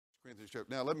Corinthians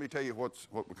chapter. Now, let me tell you what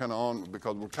we're kind of on,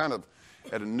 because we're kind of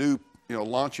at a new,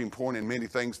 launching point in many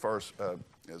things for us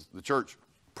as the church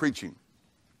preaching.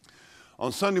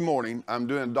 On Sunday morning, I'm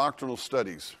doing doctrinal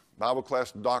studies, Bible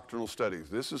class doctrinal studies.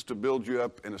 This is to build you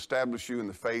up and establish you in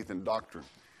the faith and doctrine.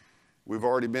 We've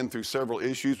already been through several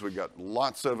issues. We've got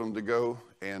lots of them to go,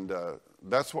 and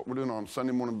that's what we're doing on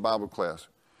Sunday morning Bible class,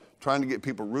 trying to get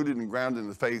people rooted and grounded in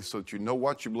the faith so that you know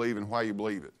what you believe and why you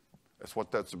believe it. That's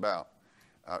what that's about.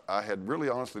 I had really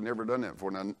honestly never done that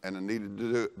before, and I needed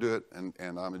to do it,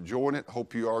 and I'm enjoying it.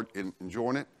 Hope you are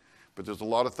enjoying it. But there's a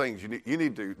lot of things. You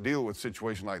need to deal with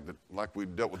situations like we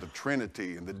dealt with the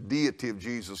Trinity and the deity of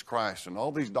Jesus Christ, and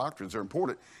all these doctrines are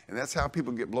important, and that's how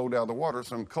people get blown out of the water.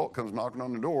 Some cult comes knocking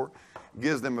on the door,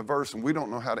 gives them a verse, and we don't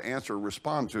know how to answer or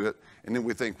respond to it, and then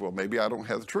we think, well, maybe I don't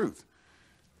have the truth.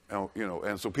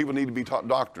 And so people need to be taught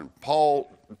doctrine.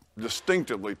 Paul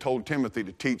distinctively told Timothy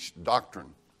to teach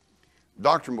doctrine.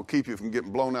 Doctrine will keep you from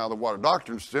getting blown out of the water.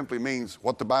 Doctrine simply means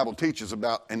what the Bible teaches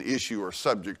about an issue or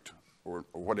subject or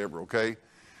whatever, okay?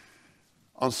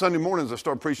 On Sunday mornings, I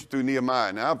started preaching through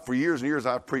Nehemiah. Now, for years and years,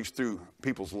 I've preached through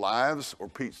people's lives or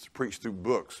preached through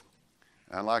books.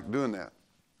 And I like doing that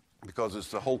because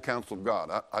it's the whole counsel of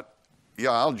God.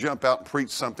 I'll jump out and preach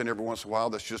something every once in a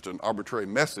while that's just an arbitrary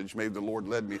message. Maybe the Lord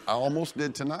led me. I almost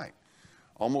did tonight.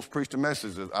 Almost preached a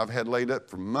message that I've had laid up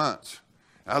for months.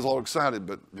 I was all excited,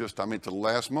 but to the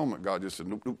last moment, God just said,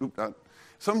 nope, nope, nope.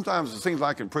 Sometimes it seems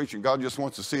like in preaching, God just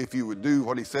wants to see if you would do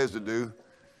what he says to do.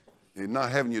 He's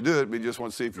not having you do it, but he just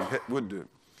wants to see if you would do it.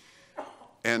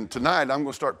 And tonight, I'm going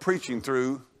to start preaching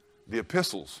through the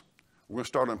epistles. We're going to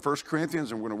start on 1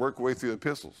 Corinthians, and we're going to work our way through the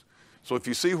epistles. So if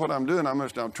you see what I'm doing,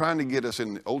 I'm trying to get us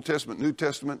in the Old Testament, New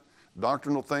Testament,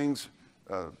 doctrinal things,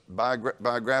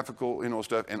 biographical,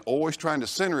 stuff, and always trying to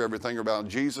center everything about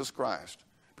Jesus Christ,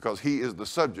 because he is the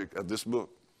subject of this book.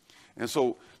 And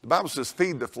so the Bible says,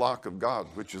 feed the flock of God,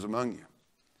 which is among you.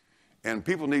 And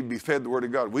people need to be fed the word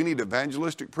of God. We need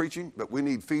evangelistic preaching, but we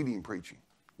need feeding preaching.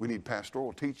 We need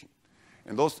pastoral teaching.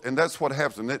 And that's what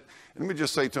happens. And let me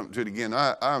just say something to it again.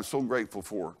 I'm so grateful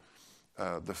for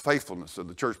the faithfulness of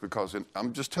the church, because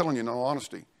I'm just telling you in all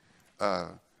honesty,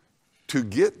 to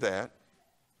get that,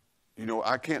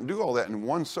 I can't do all that in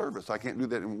one service. I can't do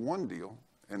that in one deal.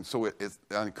 And so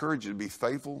I encourage you to be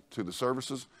faithful to the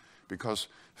services, because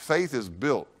faith is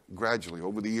built gradually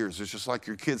over the years. It's just like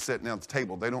your kids sitting down at the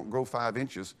table. They don't grow 5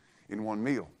 inches in one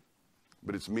meal,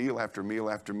 but it's meal after meal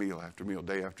after meal after meal,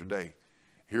 day after day.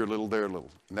 Here a little, there a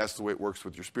little. And that's the way it works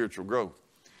with your spiritual growth.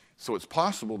 So it's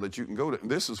possible that you can go to,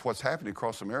 and this is what's happening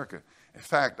across America. In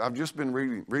fact, I've just been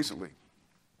reading recently,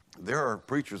 there are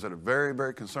preachers that are very,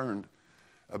 very concerned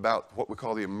about what we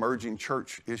call the emerging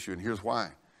church issue. And here's why.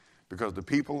 Because the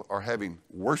people are having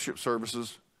worship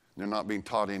services, and they're not being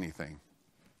taught anything.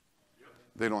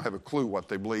 They don't have a clue what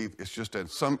they believe. It's just that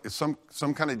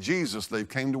some kind of Jesus they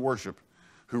came to worship,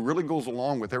 who really goes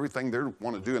along with everything they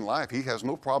want to do in life. He has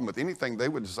no problem with anything they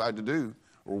would decide to do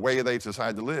or way they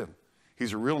decide to live.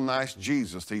 He's a real nice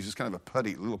Jesus. He's just kind of a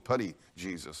little putty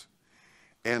Jesus.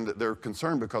 And they're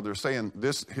concerned because they're saying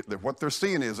this, that what they're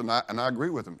seeing is, and I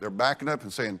agree with them, they're backing up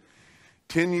and saying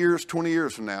 10 years, 20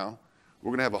 years from now, we're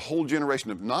going to have a whole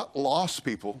generation of not lost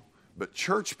people, but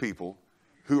church people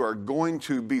who are going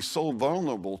to be so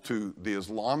vulnerable to the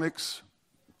Islamics,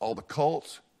 all the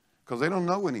cults, because they don't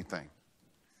know anything.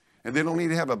 And they don't need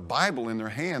to have a Bible in their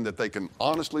hand that they can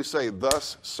honestly say,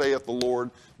 thus saith the Lord,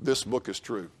 this book is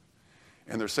true.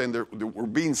 And they're saying we're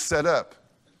being set up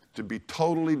to be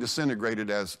totally disintegrated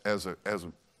as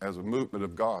a movement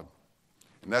of God.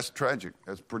 And that's tragic.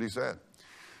 That's pretty sad.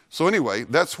 So anyway,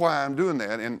 that's why I'm doing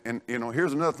that. And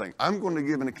here's another thing. I'm going to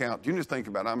give an account. You just think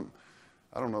about it.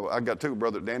 I don't know. I got to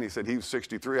brother Danny said he was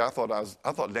 63. I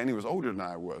thought Danny was older than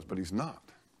I was, but he's not.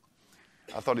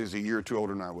 I thought he was a year or two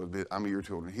older than I was, but I'm a year or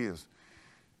two older than he is.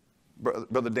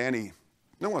 Brother Danny,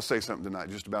 I want to say something tonight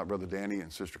just about Brother Danny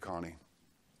and Sister Connie.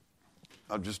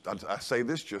 I say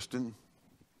this just in,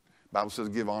 Bible says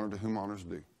give honor to whom honor is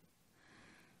due.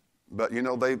 But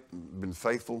they've been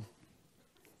faithful.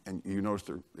 And you notice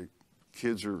their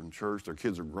kids are in church. Their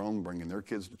kids are grown, bringing their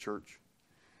kids to church.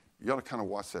 You ought to kind of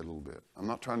watch that a little bit. I'm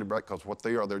not trying to brag, because what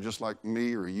they are, they're just like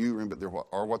me or you, but they're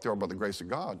what they are by the grace of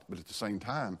God. But at the same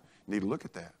time, you need to look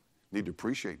at that. You need to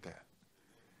appreciate that.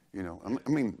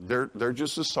 They're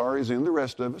just as sorry as any of the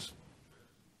rest of us. Is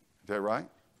that right?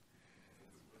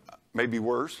 Maybe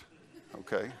worse.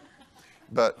 Okay.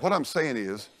 But what I'm saying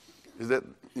is that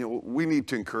we need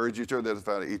to encourage each other,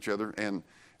 edify each other,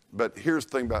 But here's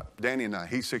the thing about Danny and I.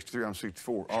 He's 63, I'm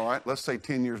 64. All right, let's say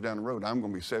 10 years down the road, I'm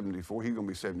going to be 74, he's going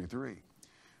to be 73.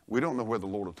 We don't know where the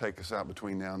Lord will take us out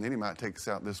between now and then. He might take us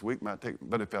out this week,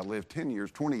 but if I live 10 years,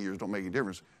 20 years, don't make any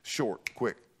difference. Short,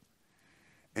 quick.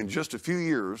 In just a few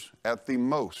years, at the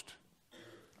most,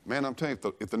 man, I'm telling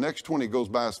you, if the next 20 goes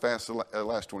by as fast as the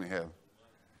last 20 have,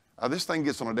 this thing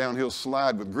gets on a downhill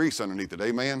slide with grease underneath it,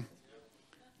 amen?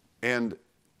 And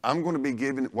I'm going to be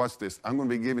giving, watch this, I'm going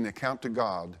to be giving account to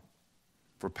God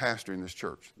for pastoring this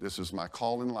church. This is my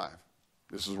call in life.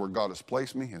 This is where God has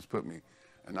placed me, has put me.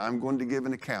 And I'm going to give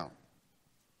an account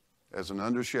as an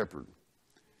under shepherd.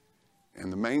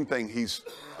 And the main thing,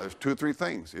 there's 2 or 3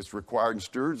 things. It's required in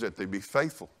stewards that they be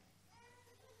faithful.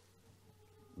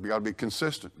 You got to be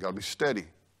consistent. You got to be steady.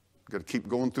 You got to keep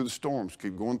going through the storms,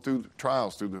 keep going through the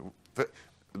trials.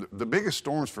 The biggest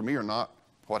storms for me are not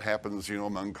what happens,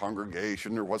 among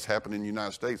congregation or what's happening in the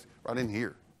United States. Right in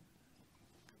here.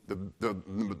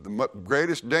 The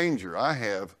greatest danger I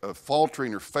have of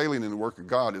faltering or failing in the work of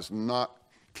God is not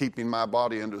keeping my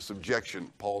body under subjection.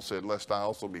 Paul said, lest I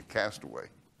also be cast away.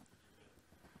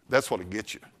 That's what'll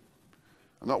get you.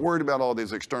 I'm not worried about all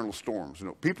these external storms.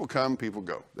 People come, people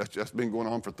go. That's been going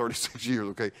on for 36 years,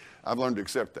 okay? I've learned to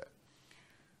accept that.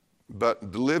 But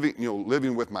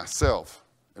living with myself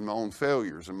and my own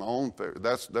failures and my own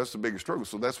that's the biggest struggle.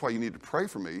 So that's why you need to pray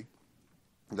for me.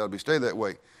 That'll stay that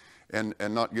way and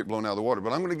not get blown out of the water.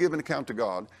 But I'm going to give an account to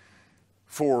God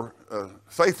for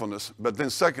faithfulness, but then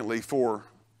secondly, for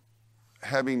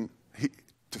having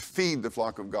to feed the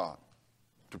flock of God,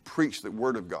 to preach the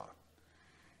word of God.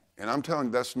 And I'm telling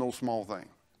you, that's no small thing.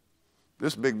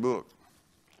 This big book,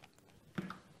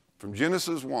 from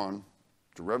Genesis 1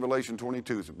 to Revelation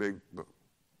 22, is a big book.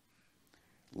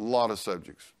 A lot of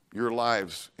subjects. Your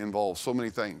lives involve so many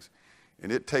things.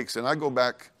 And I go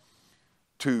back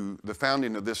to the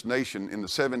founding of this nation in the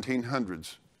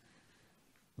 1700s,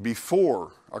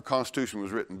 before our Constitution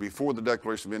was written, before the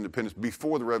Declaration of Independence,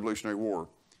 before the Revolutionary War.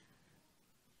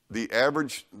 The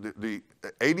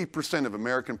 80% of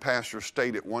American pastors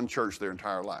stayed at one church their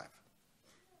entire life.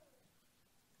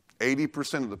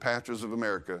 80% of the pastors of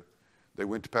America, they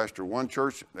went to pastor one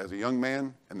church as a young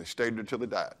man, and they stayed there until they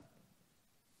died.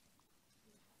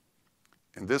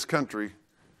 And this country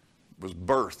was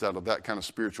birthed out of that kind of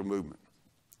spiritual movement.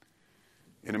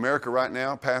 In America right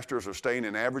now, pastors are staying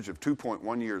an average of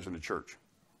 2.1 years in the church.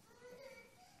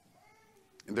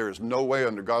 And there is no way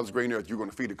under God's green earth you're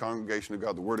going to feed a congregation of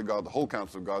God, the Word of God, the whole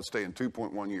counsel of God, stay in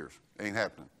 2.1 years. It ain't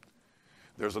happening.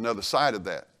 There's another side of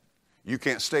that. You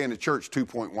can't stay in the church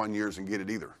 2.1 years and get it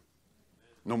either.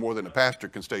 No more than a pastor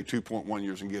can stay 2.1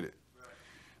 years and get it.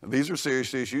 Now, these are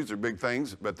serious issues. They're big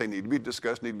things, but they need to be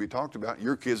discussed, need to be talked about.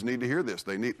 Your kids need to hear this.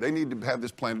 They need to have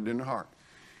this planted in their heart.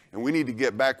 And we need to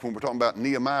get back, when we're talking about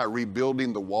Nehemiah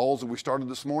rebuilding the walls that we started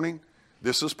this morning,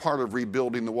 this is part of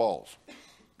rebuilding the walls.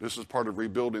 This is part of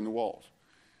rebuilding the walls.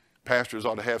 Pastors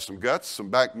ought to have some guts, some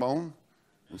backbone,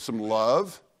 and some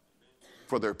love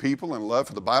for their people, and love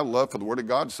for the Bible, love for the Word of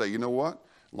God, to say, you know what?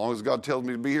 As long as God tells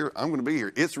me to be here, I'm going to be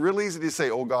here. It's real easy to say,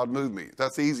 oh, God, move me.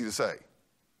 That's easy to say.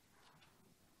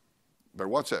 Better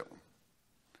watch that one.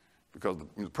 Because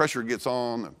the pressure gets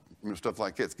on, and stuff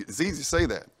like that. It's easy to say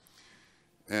that.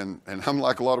 And I'm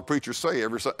like a lot of preachers say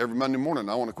every Monday morning,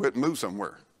 I want to quit and move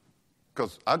somewhere.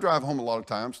 Because I drive home a lot of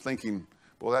times thinking,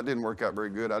 well, that didn't work out very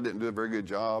good. I didn't do a very good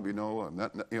job, and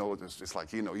it's just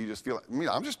like, you just feel like,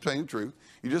 I'm just telling you the truth.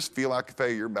 You just feel like a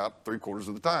failure about 3/4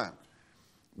 of the time.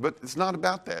 But it's not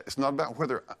about that. It's not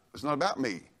about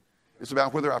me. It's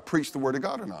about whether I preach the Word of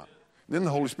God or not. Then the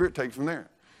Holy Spirit takes from there.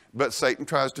 But Satan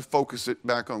tries to focus it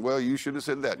back on, well, you should have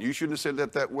said that. You shouldn't have said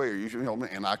that way. Or you should,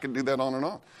 and I can do that on and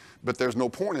on. But there's no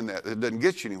point in that. It doesn't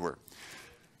get you anywhere.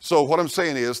 So what I'm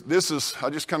saying is,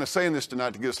 I'm just kind of saying this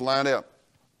tonight to get us lined up.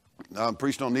 I'm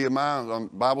preaching on Nehemiah, on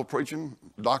Bible preaching,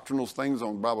 doctrinal things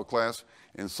on Bible class.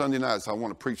 And Sunday nights I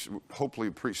want to hopefully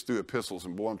preach through epistles.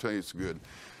 And boy, I'm telling you, it's good.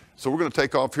 So we're going to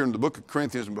take off here in the book of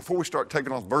Corinthians. And before we start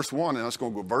taking off verse 1, and I'm just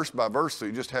going to go verse by verse, so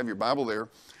you just have your Bible there.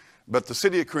 But the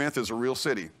city of Corinth is a real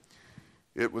city.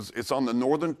 It's on the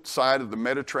northern side of the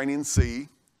Mediterranean Sea.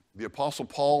 The Apostle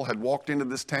Paul had walked into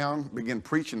this town, began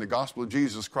preaching the gospel of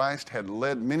Jesus Christ, had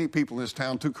led many people in this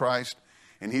town to Christ,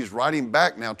 and he's writing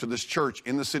back now to this church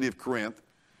in the city of Corinth,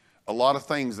 a lot of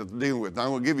things that they're dealing with. Now,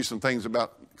 I'm going to give you some things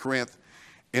about Corinth.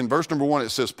 In verse number 1, it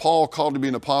says, Paul, called to be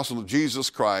an apostle of Jesus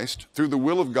Christ, through the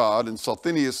will of God, and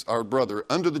Sosthenes, our brother,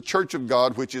 unto the church of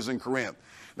God, which is in Corinth.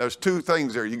 There's two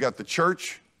things there. You got the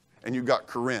church, and you got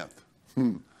Corinth.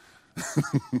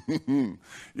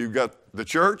 You've got the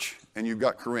church and you've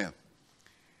got Corinth.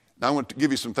 Now I want to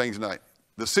give you some things tonight.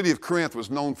 The city of Corinth was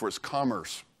known for its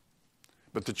commerce,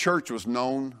 but the church was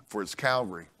known for its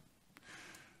Calvary.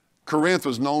 Corinth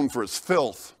was known for its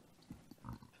filth,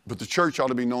 but the church ought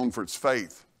to be known for its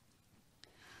faith.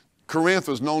 Corinth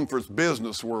was known for its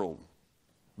business world,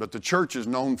 but the church is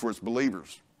known for its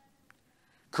believers.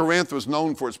 Corinth was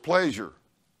known for its pleasure,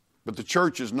 but the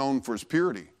church is known for its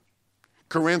purity.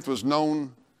 Corinth was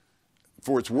known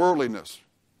for its worldliness,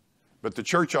 but the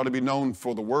church ought to be known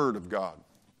for the Word of God.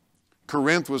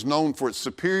 Corinth was known for its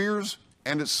superiors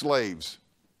and its slaves,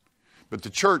 but the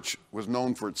church was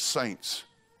known for its saints.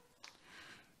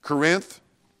 Corinth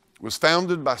was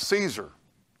founded by Caesar,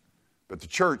 but the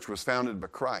church was founded by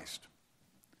Christ.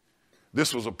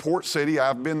 This was a port city.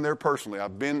 I've been there personally.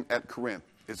 I've been at Corinth.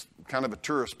 It's kind of a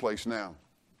tourist place now.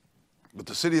 But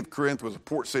the city of Corinth was a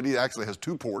port city. It actually has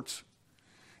 2 ports.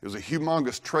 It was a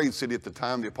humongous trade city at the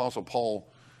time the Apostle Paul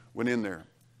went in there.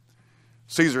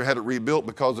 Caesar had it rebuilt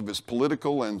because of its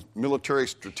political and military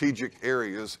strategic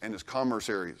areas and its commerce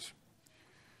areas.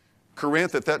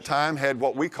 Corinth at that time had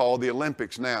what we call the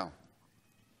Olympics now.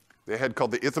 They had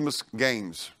called the Isthmus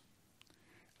Games.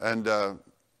 And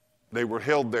they were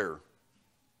held there.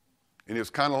 And it was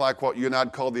kind of like what you and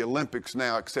I'd call the Olympics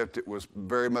now, except it was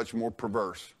very much more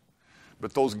perverse.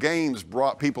 But those games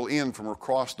brought people in from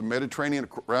across the Mediterranean,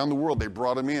 around the world. They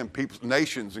brought them in. People,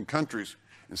 nations and countries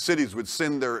and cities would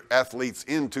send their athletes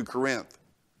into Corinth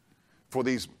for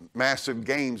these massive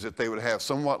games that they would have,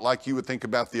 somewhat like you would think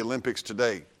about the Olympics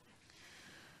today.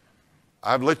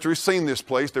 I've literally seen this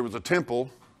place. There was a temple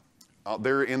out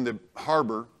there in the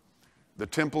harbor, the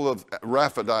temple of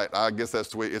Aphrodite. I guess that's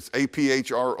the way, it's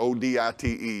Aprodite,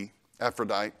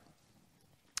 Aphrodite.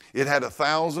 It had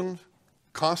 1,000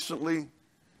 constantly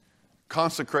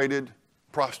consecrated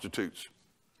prostitutes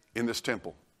in this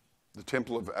temple, the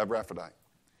temple of Aphrodite.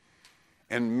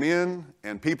 And men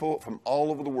and people from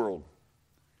all over the world.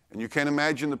 And you can't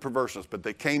imagine the perverseness, but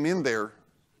they came in there.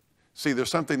 See, there's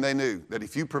something they knew, that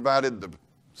if you provided the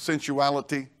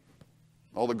sensuality,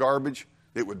 all the garbage,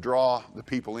 it would draw the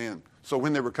people in. So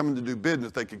when they were coming to do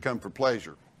business, they could come for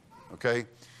pleasure, okay?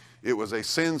 It was a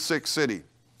sin-sick city.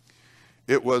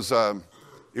 It was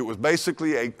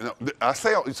basically a,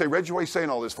 you say, Reggie, what are you saying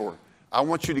all this for? I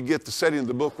want you to get the setting of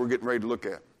the book we're getting ready to look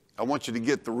at. I want you to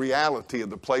get the reality of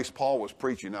the place Paul was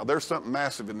preaching. Now, there's something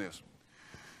massive in this.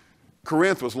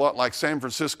 Corinth was a lot like San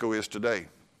Francisco is today.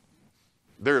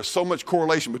 There is so much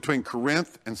correlation between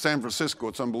Corinth and San Francisco,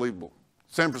 it's unbelievable.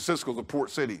 San Francisco is a port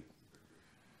city.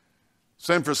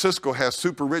 San Francisco has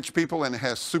super rich people and it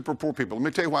has super poor people. Let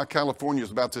me tell you why California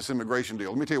is about this immigration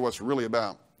deal. Let me tell you what it's really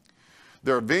about.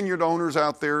 There are vineyard owners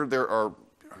out there. There are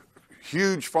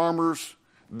huge farmers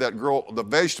that grow the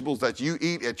vegetables that you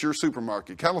eat at your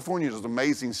supermarket. California is an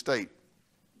amazing state.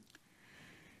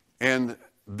 And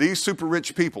these super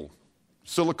rich people,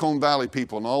 Silicon Valley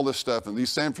people and all this stuff, and these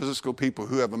San Francisco people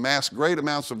who have amassed great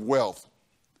amounts of wealth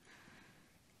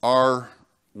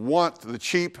want the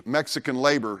cheap Mexican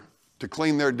labor to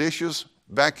clean their dishes,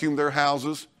 vacuum their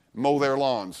houses, mow their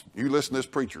lawns. You listen to this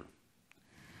preacher.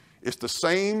 It's the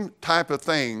same type of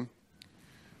thing.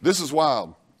 This is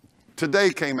wild. Today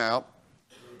came out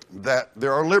that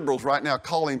there are liberals right now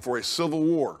calling for a civil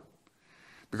war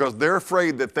because they're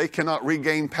afraid that they cannot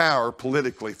regain power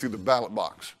politically through the ballot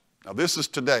box. Now, this is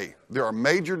today. There are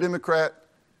major Democrat,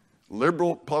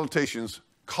 liberal politicians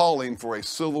calling for a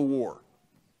civil war.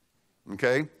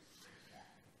 Okay?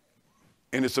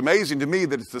 And it's amazing to me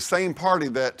that it's the same party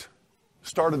that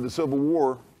started the Civil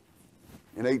War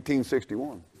in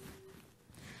 1861.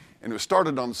 And it was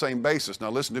started on the same basis. Now,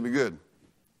 listen to me good.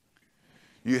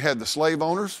 You had the slave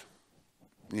owners,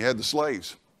 and you had the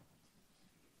slaves.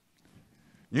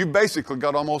 You basically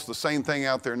got almost the same thing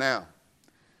out there now.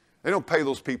 They don't pay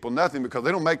those people nothing because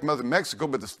they don't make nothing in Mexico,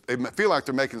 but they feel like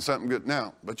they're making something good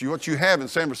now. But what you have in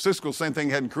San Francisco, same thing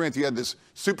you had in Corinth. You had this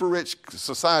super rich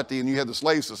society and you had the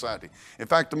slave society. In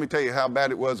fact, let me tell you how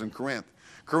bad it was in Corinth.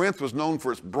 Corinth was known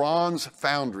for its bronze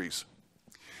foundries.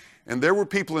 And there were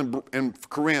people in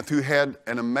Corinth who had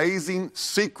an amazing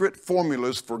secret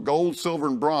formulas for gold, silver,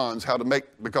 and bronze, how to make,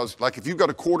 because like if you've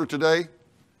got a quarter today,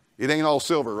 it ain't all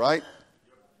silver, right?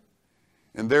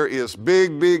 And there is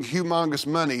big, big, humongous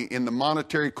money in the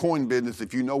monetary coin business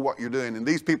if you know what you're doing. And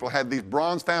these people had these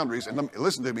bronze foundries, and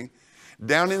listen to me,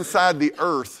 down inside the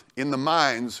earth in the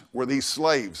mines were these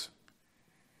slaves.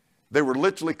 They were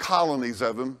literally colonies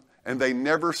of them, and they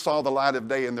never saw the light of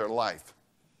day in their life.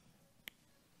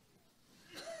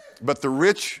 But the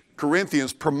rich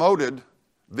Corinthians promoted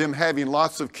them having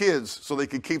lots of kids so they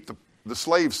could keep the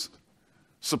slaves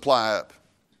supply up.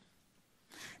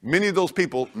 Many of those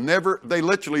people they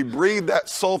literally breathed that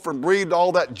sulfur, breathed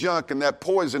all that junk and that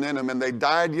poison in them, and they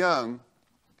died young.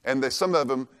 And some of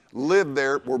them lived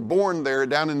there, were born there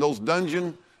down in those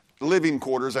dungeon living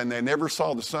quarters, and they never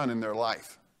saw the sun in their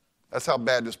life. That's how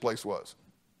bad this place was.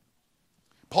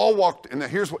 Paul walked, and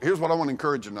here's what I want to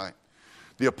encourage you tonight.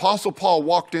 The Apostle Paul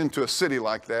walked into a city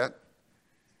like that,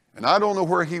 and I don't know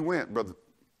where he went, Brother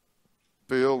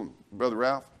Phil, Brother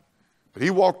Ralph, but he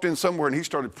walked in somewhere and he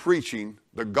started preaching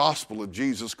the gospel of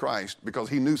Jesus Christ because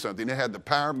he knew something. It had the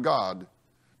power of God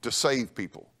to save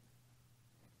people.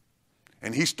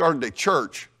 And he started a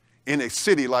church in a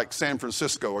city like San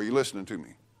Francisco. Are you listening to me?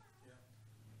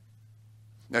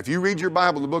 Now, if you read your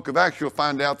Bible in the book of Acts, you'll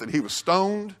find out that he was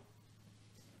stoned.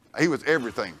 He was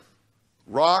everything.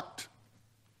 Rocked.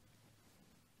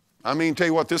 I mean, tell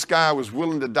you what, this guy was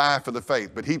willing to die for the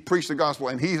faith. But he preached the gospel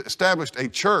and he established a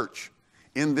church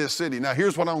in this city. Now,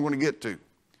 here's what I'm going to get to.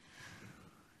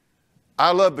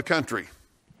 I love the country.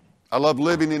 I love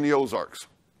living in the Ozarks.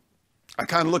 I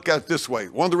kind of look at it this way.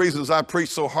 One of the reasons I preach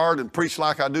so hard and preach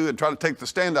like I do and try to take the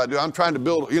stand I do, I'm trying to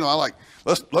build,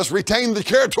 let's retain the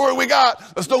territory we got.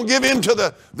 Let's don't give in to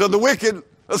the wicked.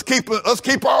 Let's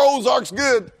keep our Ozarks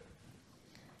good.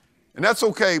 And that's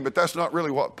okay, but that's not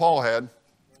really what Paul had.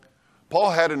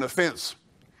 Paul had an offense.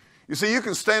 You see, you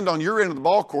can stand on your end of the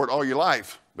ball court all your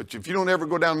life, but if you don't ever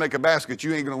go down and make a basket,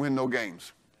 you ain't going to win no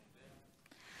games.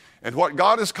 And what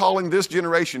God is calling this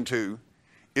generation to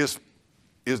is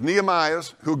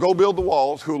Nehemiahs who go build the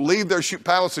walls, who leave their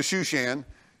palace of Shushan,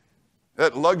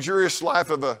 that luxurious life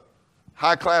of a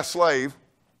high-class slave,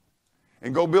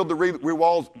 and go rebuild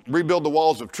the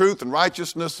walls of truth and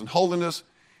righteousness and holiness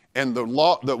and the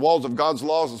walls of God's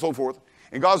laws and so forth.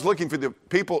 And God's looking for the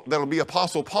people that will be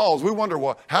Apostle Pauls. We wonder,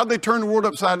 how'd they turn the world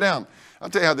upside down? I'll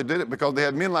tell you how they did it, because they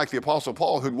had men like the Apostle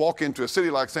Paul who'd walk into a city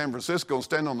like San Francisco and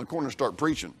stand on the corner and start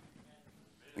preaching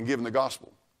and giving the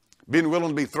gospel. Being willing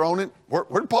to be thrown in. Where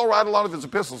did Paul write a lot of his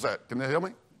epistles at? Can they help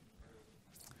me?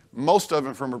 Most of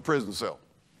them from a prison cell.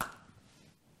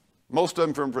 Most of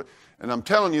them from, and I'm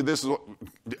telling you, this is what,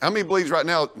 how many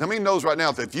knows right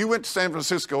now that if you went to San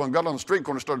Francisco and got on the street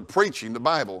corner and started preaching the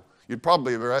Bible, you'd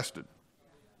probably be arrested.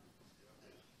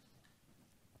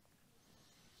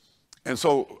 And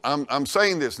so I'm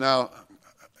saying this now.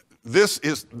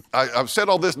 I've said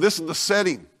all this. This is the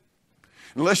setting.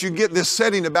 Unless you get this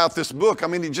setting about this book,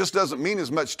 it just doesn't mean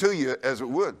as much to you as it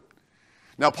would.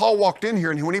 Now, Paul walked in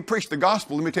here, and when he preached the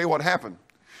gospel, let me tell you what happened.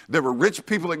 There were rich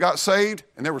people that got saved,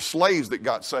 and there were slaves that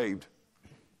got saved.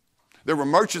 There were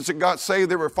merchants that got saved.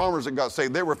 There were farmers that got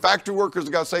saved. There were factory workers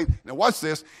that got saved. Now, watch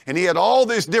this. And he had all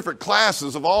these different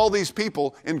classes of all these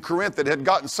people in Corinth that had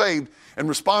gotten saved and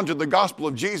responded to the gospel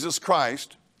of Jesus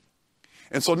Christ.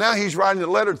 And so now he's writing a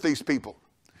letter to these people.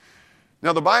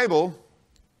 Now, the Bible,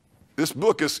 this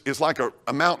book is like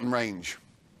a mountain range.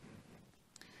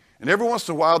 And every once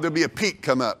in a while, there'll be a peak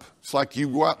come up. It's like you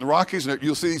go out in the Rockies and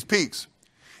you'll see these peaks.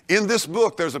 In this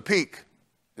book, there's a peak.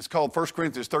 It's called 1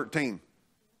 Corinthians 13.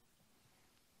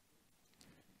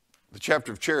 The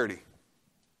chapter of charity.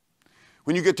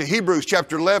 When you get to Hebrews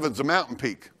chapter 11, it's a mountain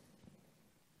peak.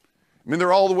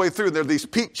 They're all the way through. There are these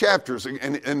peak chapters,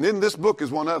 and in this book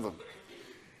is one of them.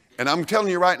 And I'm telling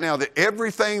you right now that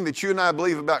everything that you and I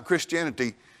believe about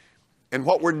Christianity and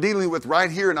what we're dealing with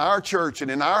right here in our church and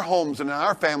in our homes and in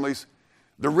our families,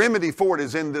 the remedy for it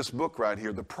is in this book right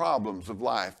here, the problems of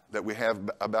life that we have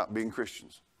about being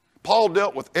Christians. Paul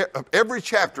dealt with, every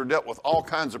chapter dealt with all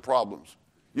kinds of problems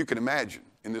you can imagine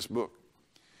in this book.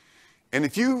 And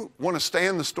if you want to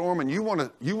stand the storm and you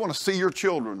want to see your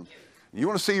children, you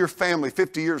want to see your family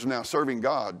 50 years from now serving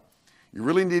God, you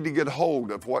really need to get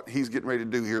hold of what he's getting ready to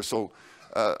do here. So,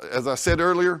 as I said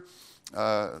earlier,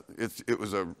 it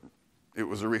was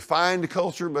a refined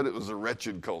culture, but it was a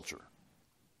wretched culture.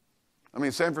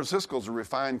 San Francisco's a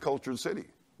refined, cultured city,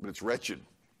 but it's wretched.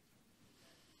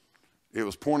 It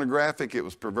was pornographic, it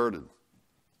was perverted.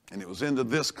 And it was into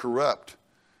this corrupt,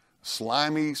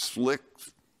 slimy, slick,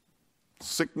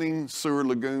 sickening sewer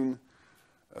lagoon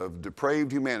of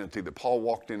depraved humanity that Paul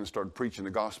walked in and started preaching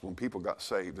the gospel, and people got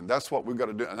saved. And that's what we've got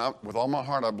to do. And with all my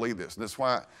heart, I believe this. And that's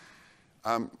why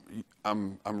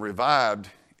I'm revived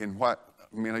in what,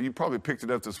 you probably picked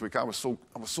it up this week. I was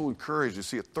so encouraged to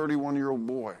see a 31-year-old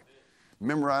boy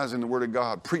memorizing the Word of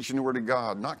God, preaching the Word of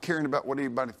God, not caring about what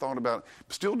anybody thought about it,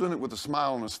 but still doing it with a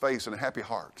smile on his face and a happy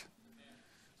heart.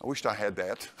 I wished I had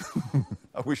that.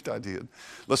 I wished I did.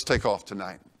 Let's take off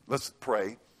tonight. Let's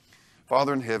pray.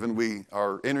 Father in heaven, we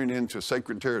are entering into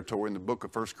sacred territory in the book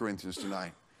of 1 Corinthians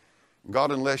tonight.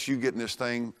 God, unless you get in this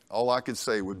thing, all I could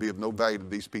say would be of no value to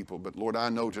these people. But Lord, I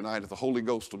know tonight that the Holy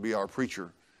Ghost will be our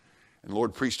preacher. And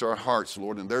Lord, preach to our hearts,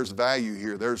 Lord. And there's value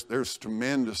here. There's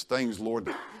tremendous things,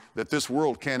 Lord, that this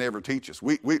world can't ever teach us.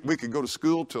 We could go to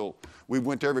school till we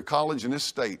went to every college in this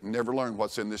state and never learn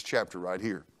what's in this chapter right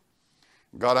here.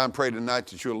 God, I pray tonight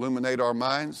that you'll illuminate our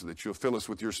minds, that you'll fill us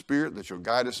with your Spirit, that you'll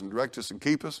guide us and direct us and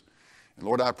keep us. And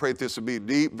Lord, I pray that this will be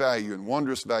deep value and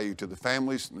wondrous value to the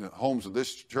families and the homes of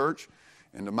this church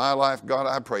and to my life. God,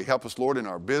 I pray, help us, Lord, in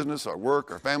our business, our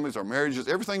work, our families, our marriages,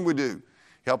 everything we do.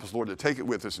 Help us, Lord, to take it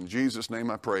with us. In Jesus'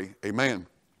 name I pray, amen.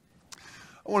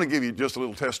 I want to give you just a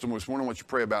little testimony this morning. I want you to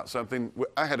pray about something.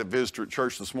 I had a visitor at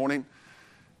church this morning.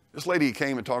 This lady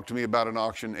came and talked to me about an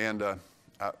auction, and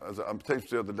I'm telling you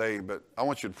the other day, but I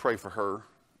want you to pray for her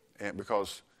and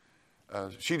because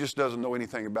she just doesn't know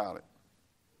anything about it.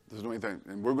 Doesn't know anything.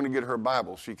 And we're going to get her a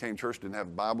Bible. She came to church, didn't have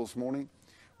a Bible this morning.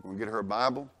 We're going to get her a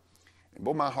Bible. And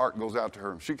boy, my heart goes out to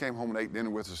her. She came home and ate dinner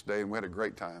with us today, and we had a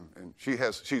great time. And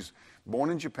she's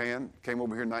born in Japan, came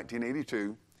over here in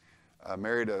 1982,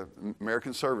 married an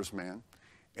American serviceman,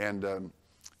 and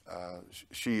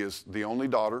she is the only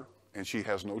daughter, and she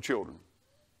has no children.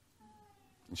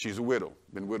 And she's a widow,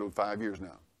 been widowed 5 years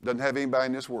now. Doesn't have anybody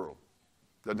in this world.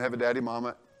 Doesn't have a daddy,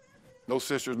 mama, no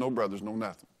sisters, no brothers, no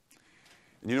nothing.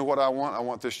 And you know what I want? I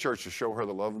want this church to show her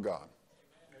the love of God.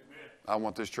 Amen. I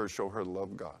want this church to show her the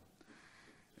love of God.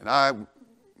 And I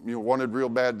wanted real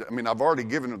bad. I mean, I've already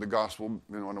given her the gospel,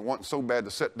 and I want so bad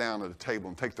to sit down at a table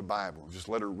and take the Bible and just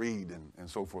let her read and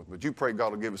so forth. But you pray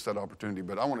God will give us that opportunity.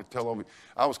 But I want to tell all of you,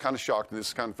 I was kind of shocked, and this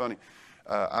is kind of funny.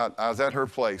 I was at her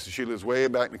place. She lives way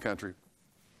back in the country.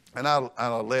 And I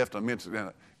left, and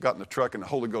I got in the truck, and the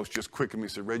Holy Ghost just quickened me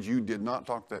and said, Reggie, you did not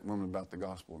talk to that woman about the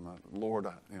gospel. And Lord,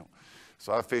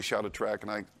 So I fish out a track, and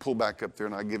I pull back up there,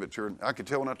 and I give it to her. And I could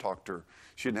tell when I talked to her,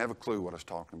 she didn't have a clue what I was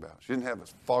talking about. She didn't have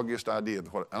the foggiest idea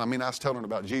of what. And I mean, I was telling her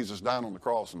about Jesus dying on the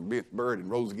cross and being buried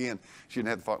and rose again. She didn't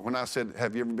have the when I said,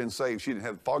 have you ever been saved? She didn't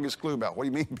have the foggiest clue about what do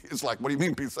you mean? It's like, what do you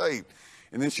mean be saved?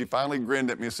 And then she finally grinned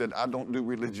at me and said, I don't do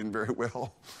religion very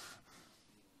well.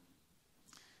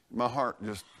 My heart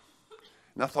just,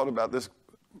 and I thought about this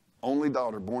only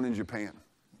daughter born in Japan,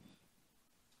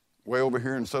 way over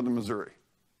here in southern Missouri.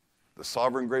 The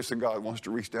sovereign grace of God wants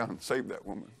to reach down and save that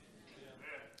woman.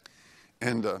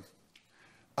 And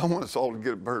I want us all to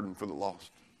get a burden for the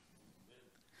lost.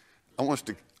 I want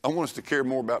us to care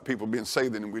more about people being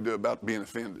saved than we do about being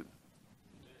offended.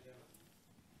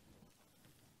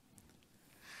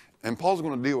 And Paul's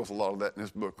going to deal with a lot of that in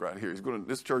this book right here.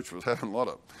 This church was having a lot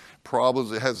of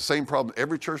problems. It has the same problem.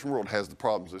 Every church in the world has the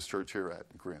problems this church here at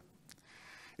in Corinth.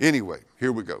 Anyway,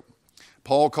 here we go.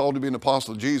 Paul, called to be an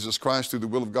apostle of Jesus Christ through the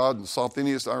will of God, and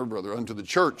Sosthenes our brother, unto the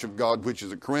church of God which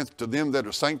is at Corinth, to them that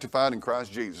are sanctified in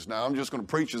Christ Jesus. Now I'm just going to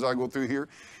preach as I go through here.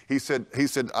 He said,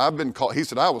 I've been called. He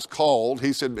said, I was called.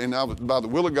 He said, and I was by the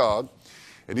will of God.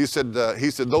 And he said,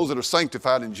 those that are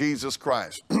sanctified in Jesus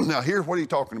Christ. Now here, what are you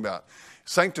talking about?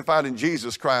 Sanctified in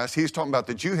Jesus Christ. He's talking about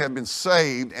that you have been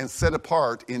saved and set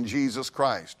apart in Jesus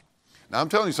Christ. Now, I'm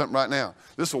telling you something right now.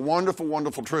 This is a wonderful,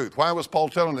 wonderful truth. Why was Paul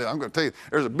telling it? I'm going to tell you.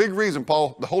 There's a big reason,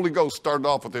 Paul, the Holy Ghost started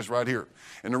off with this right here.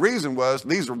 And the reason was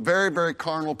these are very, very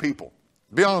carnal people.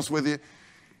 Be honest with you.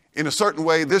 In a certain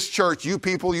way, this church, you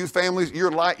people, you families, you're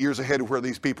light years ahead of where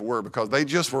these people were because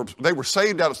they were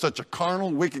saved out of such a carnal,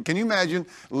 wicked. Can you imagine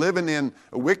living in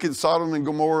a wicked Sodom and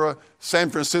Gomorrah, San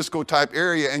Francisco type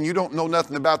area, and you don't know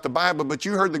nothing about the Bible, but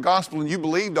you heard the gospel and you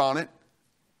believed on it?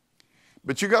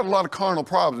 But you got a lot of carnal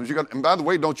problems. And by the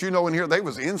way, don't you know in here, there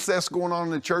was incest going on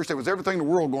in the church. There was everything in the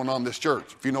world going on in this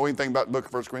church. If you know anything about the book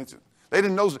of 1 Corinthians. They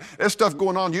didn't know there's stuff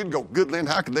going on. You'd go, good Lord,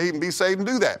 how could they even be saved and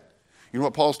do that? You know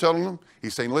what Paul's telling them?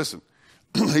 He's saying, listen,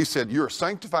 he said, you're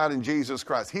sanctified in Jesus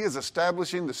Christ. He is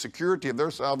establishing the security of their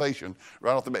salvation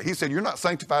right off the bat. He said, you're not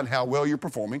sanctified in how well you're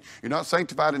performing. You're not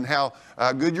sanctified in how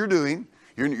good you're doing.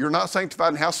 You're not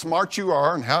sanctified in how smart you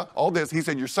are and how all this. He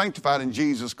said, you're sanctified in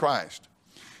Jesus Christ.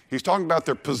 He's talking about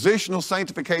their positional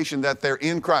sanctification, that they're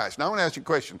in Christ. Now, I want to ask you a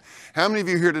question. How many of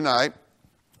you here tonight,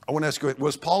 I want to ask you,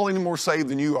 was Paul any more saved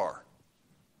than you are?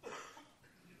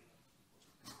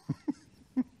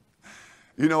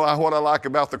 You know what I like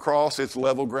about the cross? It's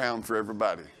level ground for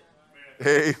everybody.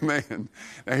 Amen.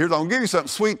 Now, I'm going to give you something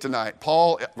sweet tonight.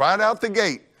 Paul, right out the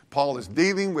gate, Paul is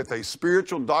dealing with a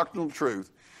spiritual doctrinal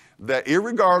truth that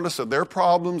irregardless of their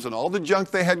problems and all the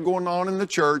junk they had going on in the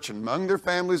church and among their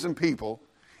families and people,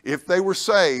 if they were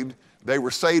saved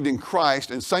in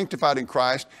Christ and sanctified in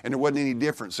Christ, and there wasn't any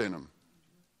difference in them.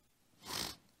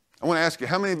 I want to ask you,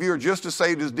 how many of you are just as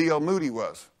saved as D.L. Moody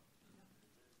was?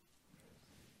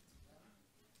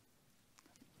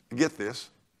 Get this.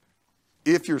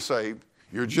 If you're saved,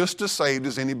 you're just as saved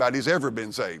as anybody's ever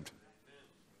been saved.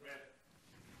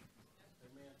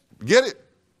 Get it.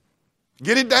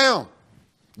 Get it down.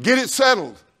 Get it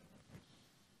settled.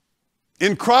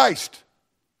 In Christ,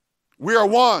 we are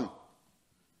one.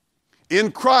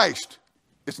 In Christ.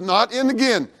 It's not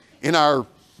in our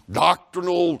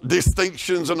doctrinal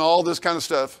distinctions and all this kind of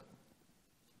stuff.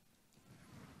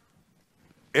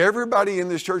 Everybody in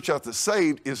this church out that's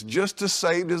saved is just as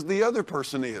saved as the other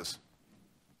person is.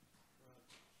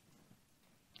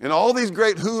 And all these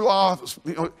great hoo-lahs,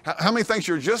 you know, how many think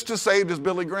you're just as saved as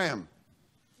Billy Graham?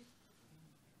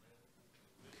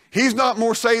 He's not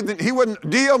more saved than,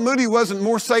 D.L. Moody wasn't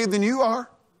more saved than you are.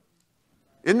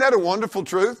 Isn't that a wonderful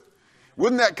truth?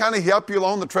 Wouldn't that kind of help you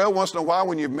along the trail once in a while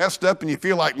when you've messed up and you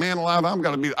feel like, man alive, I've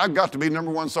got to be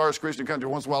number one sorriest Christian country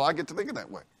once in a while. I get to thinking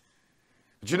that way.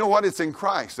 But you know what? It's in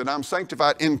Christ that I'm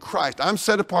sanctified in Christ. I'm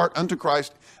set apart unto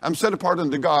Christ. I'm set apart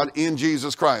unto God in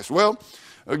Jesus Christ. Well,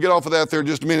 I'll get off of that there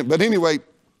just a minute. But anyway,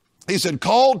 he said,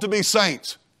 called to be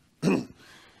saints.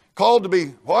 Called to be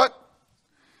what?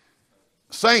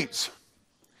 Saints.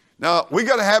 Now, we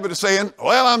got a habit of saying,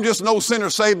 well, I'm just no sinner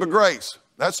saved by grace.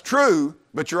 That's true,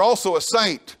 but you're also a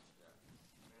saint.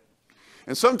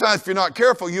 And sometimes if you're not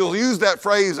careful, you'll use that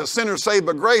phrase, a sinner saved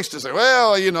by grace, to say,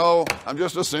 well, you know, I'm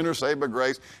just a sinner saved by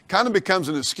grace. Kind of becomes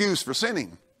an excuse for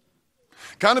sinning.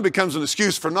 Kind of becomes an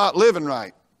excuse for not living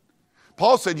right.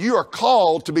 Paul said, you are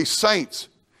called to be saints.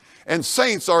 And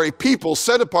saints are a people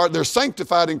set apart. They're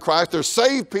sanctified in Christ. They're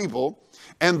saved people,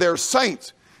 and they're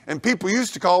saints. And people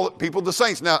used to call people the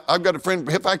saints. Now, I've got a friend,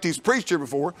 in fact, he's preached here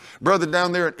before, brother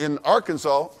down there in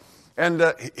Arkansas.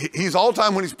 And he's all the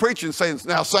time when he's preaching saying,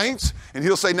 now saints. And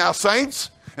he'll say, now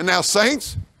saints, and now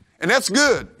saints. And that's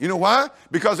good. You know why?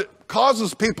 Because it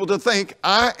causes people to think,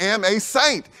 I am a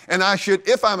saint. And I should,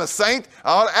 if I'm a saint,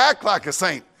 I ought to act like a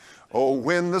saint. Oh,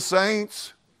 when the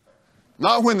saints,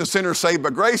 not when the sinners saved by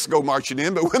grace go marching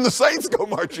in, but when the saints go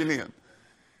marching in.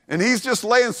 And he's just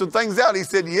laying some things out. He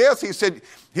said, yes, he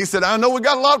said, I know we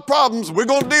got a lot of problems. We're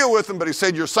going to deal with them. But he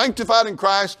said, you're sanctified in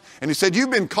Christ. And he said, you've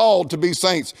been called to be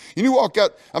saints. And you walk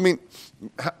out, I mean,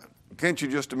 can't you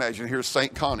just imagine? Here's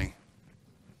St. Connie.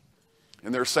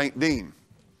 And there's St. Dean.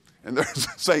 And there's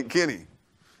St. Kenny.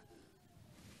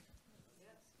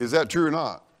 Is that true or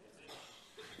not?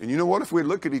 And you know what? If we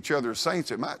look at each other as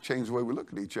saints, it might change the way we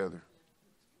look at each other.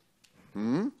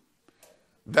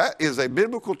 That is a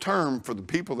biblical term for the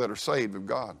people that are saved of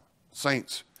God.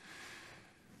 Saints.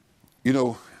 You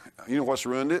know what's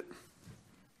ruined it?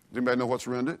 Does anybody know what's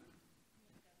ruined it?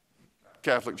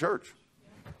 Catholic Church.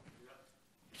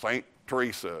 Saint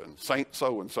Teresa and Saint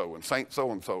so-and-so and Saint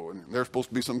so-and-so. And they're supposed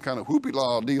to be some kind of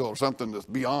whoopie-law deal or something that's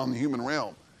beyond the human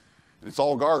realm. And it's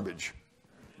all garbage.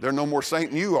 They're no more saint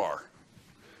than you are.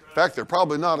 In fact, they're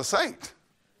probably not a saint.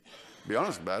 Be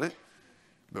honest about it.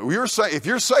 But if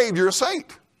you're saved, you're a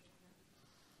saint.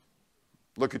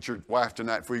 Look at your wife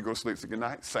tonight before you go to sleep. Say, good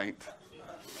night, saint.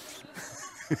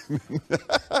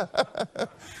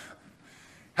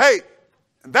 Hey,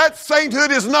 that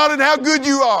sainthood is not in how good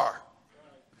you are.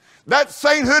 That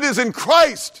sainthood is in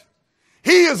Christ.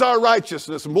 He is our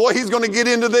righteousness. And boy, he's going to get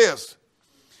into this.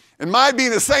 And my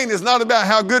being a saint is not about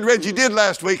how good Reggie did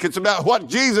last week. It's about what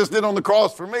Jesus did on the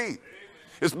cross for me.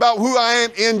 It's about who I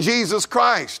am in Jesus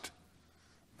Christ.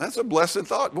 That's a blessed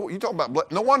thought. Boy, you talk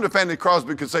about, no wonder Fanny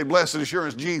Crosby could say, blessed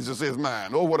assurance, Jesus is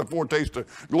mine. Oh, what a foretaste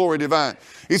of glory divine.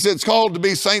 He said it's called to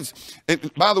be saints.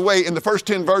 And by the way, in the first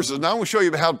 10 verses, now I'm going to show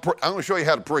you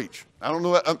how to preach. I don't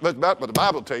know much about it, but the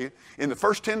Bible will tell you, in the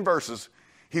first 10 verses,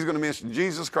 he's going to mention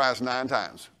Jesus Christ 9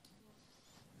 times.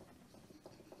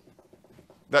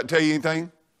 That tell you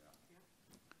anything?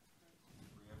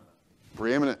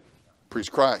 Preeminent.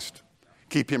 Preach Christ.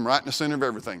 Keep him right in the center of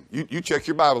everything. You check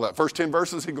your Bible out. First 10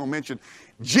 verses, he's going to mention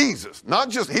Jesus. Not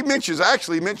just, he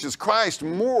mentions Christ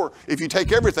more if you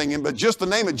take everything in, but just the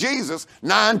name of Jesus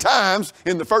 9 times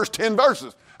in the first 10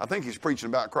 verses. I think he's preaching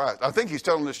about Christ. I think he's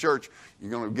telling this church,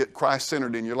 you're going to get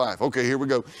Christ-centered in your life. Okay, here we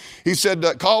go. He said,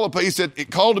 called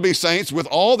to be saints with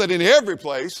all that in every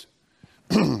place.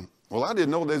 Well, I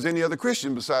didn't know there's any other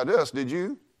Christian beside us, did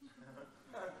you?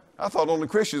 I thought only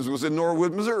Christians was in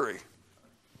Norwood, Missouri.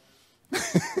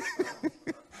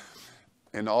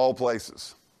 In all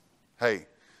places. Hey,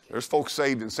 there's folks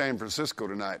saved in San Francisco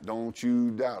tonight. Don't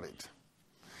you doubt it.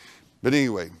 But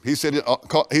anyway, he said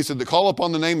to call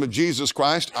upon the name of Jesus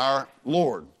Christ, our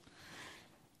Lord.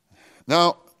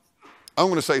 Now, I'm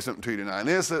going to say something to you tonight. And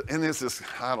this is,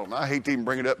 I don't know, I hate to even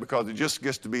bring it up because it just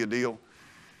gets to be a deal.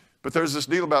 But there's this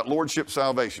deal about lordship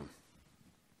salvation.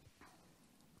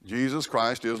 Jesus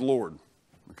Christ is Lord.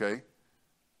 Okay?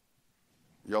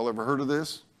 Y'all ever heard of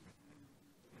this?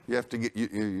 You have to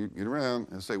get around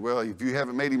and say, well, if you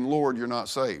haven't made him Lord, you're not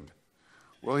saved.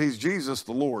 Well, he's Jesus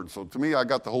the Lord. So to me, I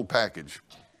got the whole package.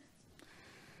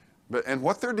 And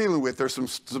what they're dealing with, there's some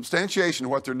substantiation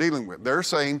of what they're dealing with. They're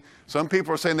saying, some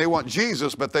people are saying they want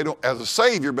Jesus, but they don't, as a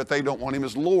Savior, but they don't want him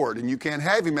as Lord. And you can't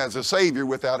have him as a Savior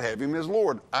without having him as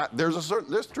Lord. There's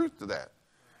truth to that.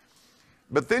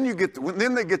 But then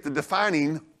then they get to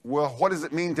defining, well, what does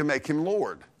it mean to make him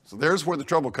Lord? So there's where the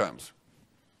trouble comes.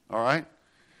 All right?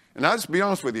 And I'll just be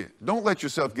honest with you. Don't let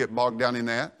yourself get bogged down in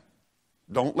that.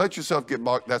 Don't let yourself get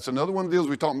bogged. That's another one of the deals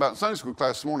we talked about in Sunday school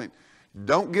class this morning.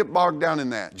 Don't get bogged down in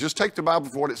that. Just take the Bible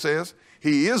for what it says.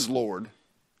 He is Lord.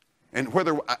 And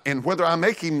whether I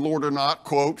make him Lord or not,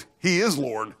 quote, he is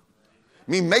Lord.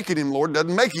 Me making him Lord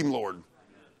doesn't make him Lord.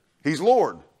 He's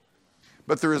Lord.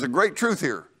 But there is a great truth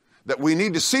here that we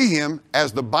need to see him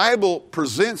as the Bible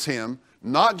presents him,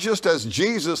 not just as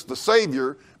Jesus the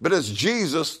Savior, but as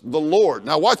Jesus the Lord.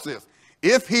 Now watch this.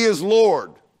 If he is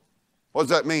Lord, what does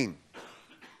that mean?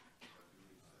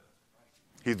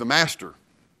 He's the master.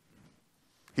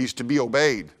 He's to be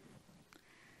obeyed.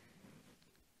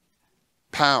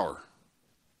 Power,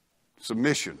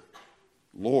 submission,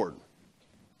 Lord.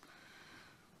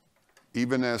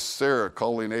 Even as Sarah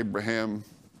calling Abraham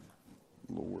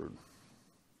Lord.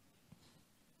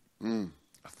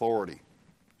 Authority,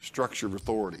 structure of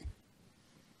authority.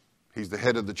 He's the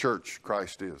head of the church,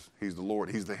 Christ is. He's the Lord.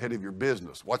 He's the head of your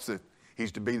business.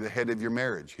 He's to be the head of your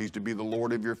marriage. He's to be the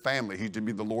Lord of your family. He's to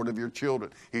be the Lord of your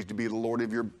children. He's to be the Lord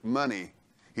of your money.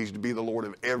 He's to be the Lord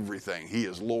of everything. He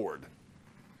is Lord.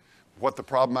 What the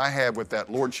problem I have with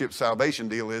that lordship salvation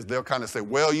deal is they'll kind of say,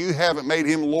 well, you haven't made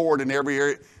him Lord in every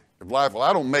area of life. Well,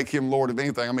 I don't make him Lord of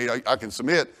anything. I mean, I can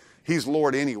submit. He's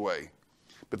Lord anyway.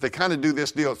 But they kind of do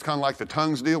this deal. It's kind of like the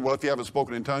tongues deal. Well, if you haven't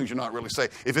spoken in tongues, you're not really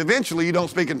saved. If eventually you don't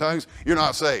speak in tongues, you're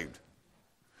not saved.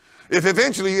 If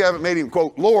eventually you haven't made him,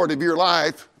 quote, Lord of your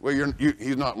life, well,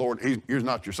 he's not Lord. He's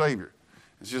not your Savior.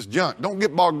 It's just junk. Don't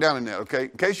get bogged down in that, okay? In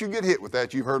case you get hit with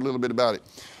that, you've heard a little bit about it.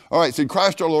 All right, so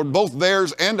Christ our Lord, both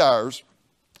theirs and ours.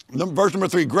 Verse number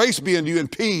 3, grace be unto you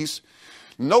and peace.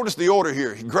 Notice the order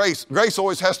here. Grace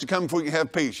always has to come before you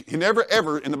have peace. You never,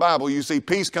 ever in the Bible you see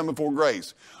peace come before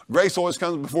grace. Grace always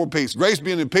comes before peace. Grace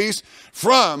being in peace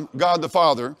from God the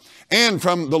Father and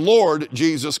from the Lord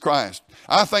Jesus Christ.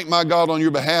 I thank my God on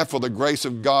your behalf for the grace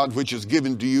of God which is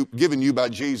given you by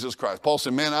Jesus Christ. Paul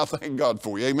said, man, I thank God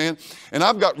for you. Amen. And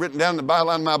I've got written down in the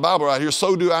byline of my Bible right here,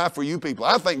 so do I for you people.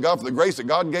 I thank God for the grace that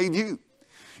God gave you.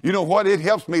 You know what? It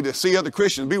helps me to see other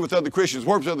Christians, be with other Christians,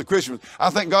 work with other Christians. I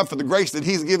thank God for the grace that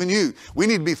he's given you. We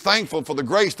need to be thankful for the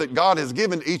grace that God has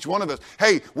given to each one of us.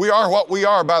 Hey, we are what we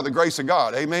are by the grace of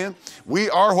God. Amen? We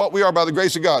are what we are by the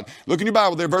grace of God. Look in your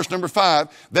Bible there, verse number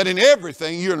 5, that in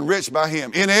everything you're enriched by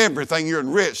him. In everything you're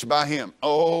enriched by him.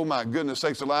 Oh, my goodness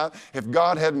sakes alive. If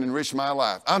God hadn't enriched my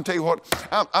life, I'll tell you what,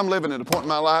 I'm living at a point in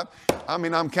my life. I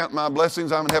mean, I'm counting my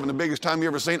blessings. I'm having the biggest time you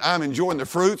ever seen. I'm enjoying the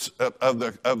fruits of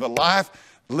the life.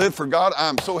 Live for God.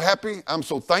 I'm so happy. I'm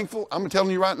so thankful. I'm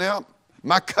telling you right now,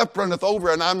 my cup runneth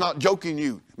over, and I'm not joking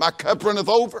you. My cup runneth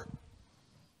over.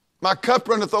 My cup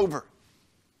runneth over.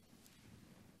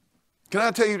 Can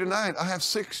I tell you tonight, I have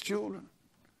 6 children,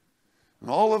 and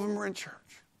all of them are in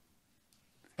church.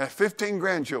 I have 15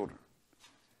 grandchildren.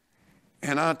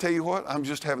 And I tell you what, I'm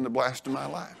just having the blast of my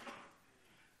life.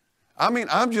 I mean,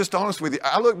 I'm just honest with you.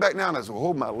 I look back now and I say,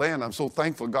 oh, my land, I'm so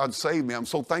thankful God saved me. I'm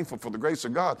so thankful for the grace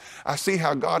of God. I see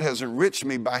how God has enriched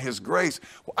me by his grace.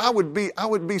 Well, I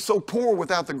would be so poor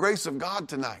without the grace of God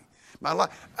tonight. My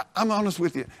life, I'm honest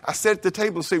with you. I sat at the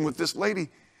table sitting with this lady,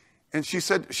 and she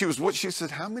said,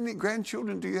 how many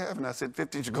grandchildren do you have? And I said,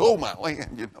 15. She goes, oh, my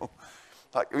land, you know.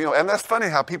 And that's funny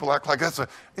how people act like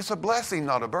it's a blessing,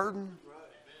 not a burden.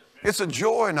 It's a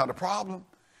joy, not a problem.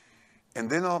 And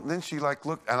then she looked,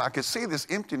 and I could see this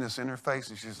emptiness in her face.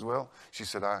 And she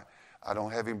said, I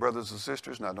don't have any brothers or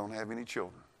sisters, and I don't have any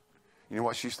children. You know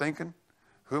what she's thinking?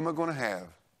 Who am I going to have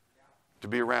to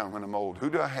be around when I'm old? Who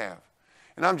do I have?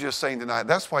 And I'm just saying tonight,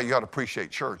 that's why you ought to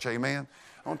appreciate church, amen?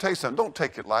 I want to tell you something. Don't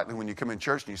take it lightly when you come in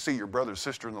church and you see your brother or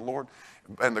sister in the Lord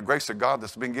and the grace of God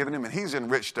that's been given him, and he's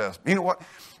enriched us. You know what?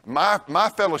 My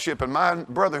fellowship and my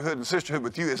brotherhood and sisterhood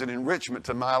with you is an enrichment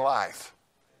to my life.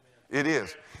 It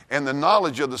is. And the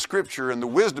knowledge of the Scripture and the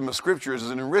wisdom of Scripture is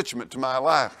an enrichment to my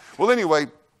life. Well, anyway,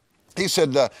 he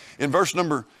said in verse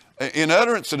number, in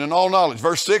utterance and in all knowledge,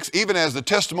 verse 6, even as the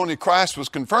testimony of Christ was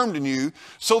confirmed in you,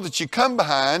 so that you come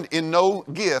behind in no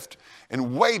gift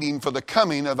and waiting for the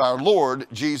coming of our Lord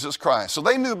Jesus Christ. So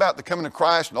they knew about the coming of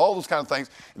Christ and all those kind of things.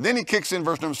 And then he kicks in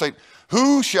verse number 8,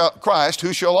 who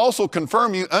shall also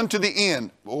confirm you unto the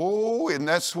end. Oh, isn't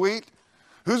that sweet?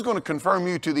 Who's going to confirm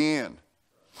you to the end?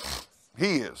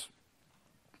 He is.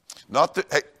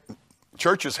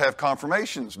 Churches have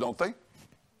confirmations, don't they?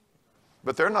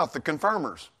 But they're not the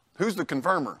confirmers. Who's the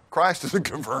confirmer? Christ is the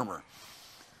confirmer.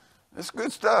 It's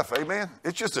good stuff, amen.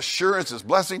 It's just assurance, it's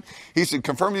blessing. He said,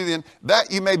 confirm you then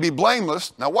that you may be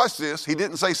blameless. Now watch this. He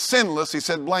didn't say sinless, he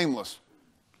said blameless.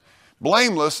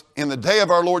 Blameless in the day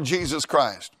of our Lord Jesus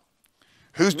Christ.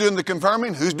 Who's doing the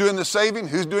confirming? Who's doing the saving?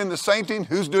 Who's doing the sainting?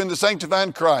 Who's doing the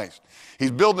sanctifying? Christ.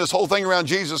 He's building this whole thing around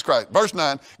Jesus Christ. Verse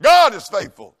 9, God is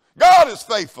faithful. God is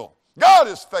faithful. God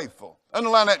is faithful.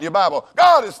 Underline that in your Bible.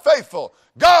 God is faithful.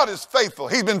 God is faithful.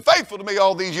 He's been faithful to me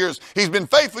all these years. He's been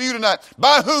faithful to you tonight,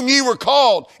 by whom ye were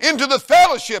called into the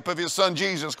fellowship of his Son,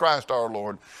 Jesus Christ our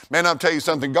Lord. Man, I'll tell you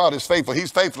something. God is faithful.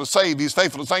 He's faithful to save. He's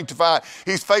faithful to sanctify.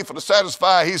 He's faithful to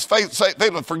satisfy. He's faithful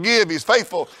to forgive. He's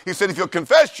faithful. He said, if you'll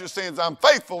confess your sins, I'm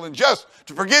faithful and just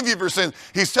to forgive you for your sins.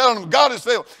 He's telling them God is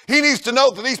faithful. He needs to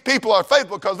know that these people are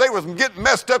faithful because they was getting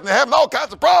messed up and they're having all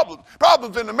kinds of problems.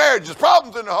 Problems in the marriages,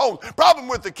 problems in the homes, problem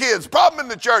with the kids, problem in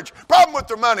the church, problem with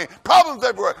their money, problems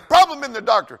everywhere, problem in the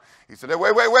doctor. He said, hey,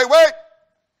 wait.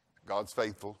 God's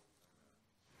faithful.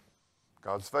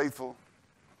 God's faithful.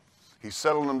 He's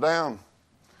settling them down.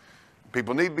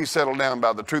 People need to be settled down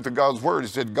by the truth of God's word. He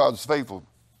said, God's faithful.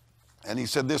 And he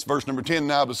said this, verse number 10,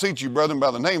 now I beseech you, brethren, by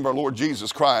the name of our Lord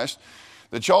Jesus Christ,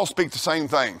 that y'all speak the same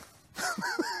thing.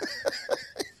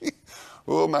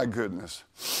 Oh, my goodness.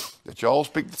 That y'all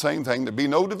speak the same thing. There be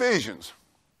no divisions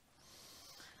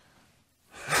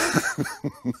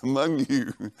among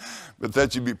you, but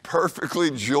that you be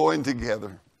perfectly joined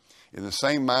together in the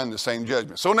same mind, the same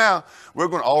judgment. So now we're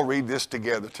going to all read this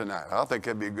together tonight. I think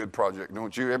that'd be a good project,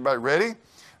 don't you? Everybody ready?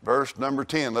 Verse number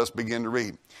 10, let's begin to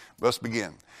read. Let's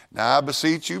begin. Now I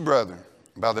beseech you, brethren,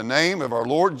 by the name of our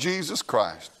Lord Jesus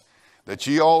Christ, that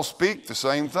ye all speak the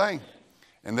same thing,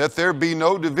 and that there be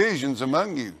no divisions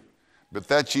among you, but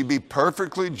that ye be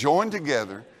perfectly joined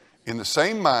together in the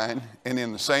same mind and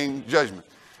in the same judgment.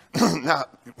 Now,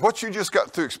 what you just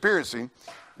got through experiencing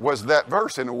was that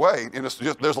verse in a way, and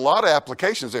there's a lot of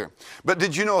applications there. But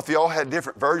did you know if you all had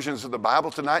different versions of the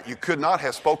Bible tonight, you could not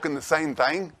have spoken the same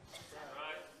thing?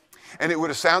 And it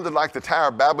would have sounded like the Tower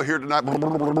of Babel here tonight.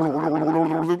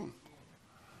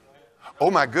 Oh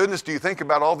my goodness, do you think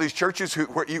about all these churches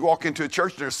where you walk into a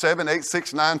church, there's 7, 8,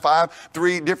 6, 9, 5,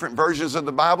 3 different versions of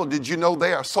the Bible. Did you know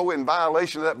they are so in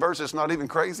violation of that verse, it's not even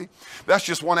crazy? That's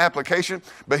just one application.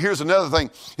 But here's another thing.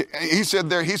 He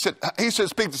said there, he said,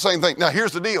 speak the same thing. Now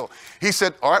here's the deal. He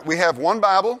said, all right, we have one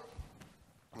Bible,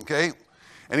 okay?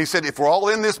 And he said, if we're all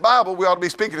in this Bible, we ought to be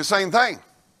speaking the same thing.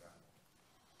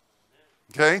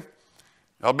 Okay?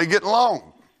 I'll be getting along.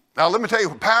 Now, let me tell you,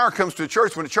 power comes to a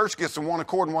church when the church gets in one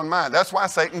accord and one mind. That's why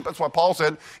Satan, that's why Paul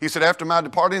said, he said, after my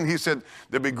departing, he said,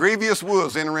 there'll be grievous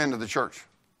wolves enter into the church,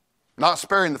 not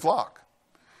sparing the flock.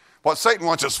 What Satan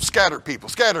wants is scatter people,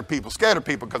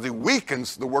 because he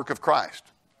weakens the work of Christ.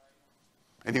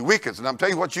 And he weakens. And I'm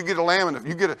telling you what, you get a lamb, and if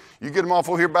you get them off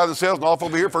over here by themselves and off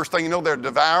over here, first thing you know, they're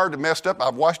devoured and messed up.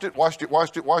 I've washed it.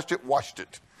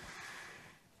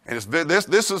 And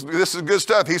this is good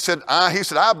stuff. He said,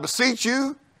 I beseech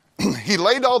you. He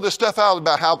laid all this stuff out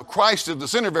about how Christ is the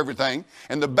center of everything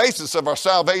and the basis of our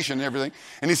salvation and everything.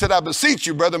 And he said, I beseech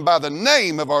you, brethren, by the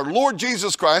name of our Lord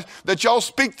Jesus Christ, that y'all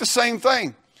speak the same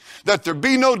thing, that there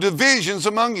be no divisions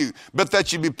among you, but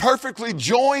that you be perfectly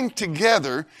joined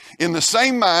together in the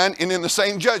same mind and in the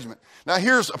same judgment. Now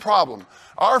here's a problem.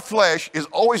 Our flesh is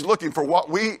always looking for what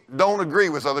we don't agree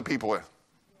with other people with.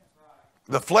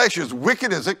 The flesh is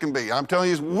wicked as it can be. I'm telling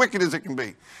you, as wicked as it can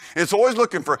be. It's always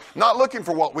not looking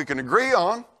for what we can agree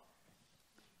on,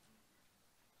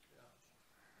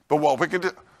 but what we can do.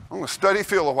 I'm going to study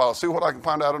Phil a while, see what I can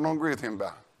find out I don't agree with him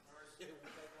about.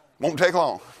 Won't take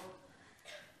long.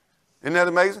 Isn't that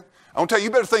amazing? I'm going to tell you,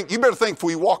 you better think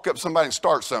before you walk up to somebody and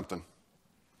start something.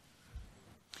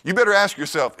 You better ask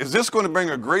yourself, is this going to bring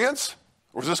agreeance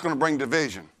or is this going to bring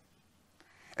division?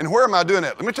 And where am I doing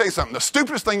that? Let me tell you something. The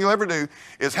stupidest thing you'll ever do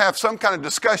is have some kind of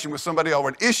discussion with somebody over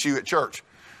an issue at church.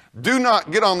 Do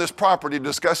not get on this property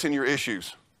discussing your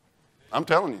issues. I'm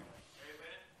telling you.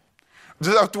 Is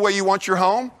that the way you want your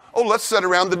home? Oh, let's sit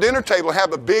around the dinner table and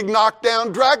have a big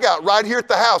knockdown drag out right here at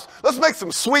the house. Let's make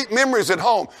some sweet memories at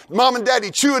home. Mom and Daddy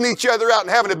chewing each other out and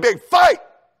having a big fight.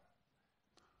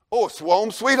 Oh, it's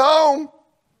home sweet home.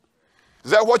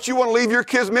 Is that what you want to leave your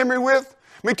kids' memory with?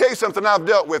 Let me tell you something I've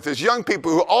dealt with is young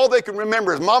people who all they can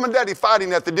remember is mom and daddy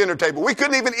fighting at the dinner table. We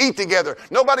couldn't even eat together.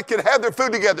 Nobody could have their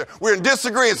food together. We're in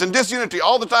disagreements and disunity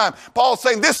all the time. Paul's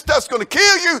saying this stuff's going to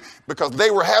kill you because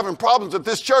they were having problems at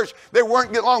this church. They weren't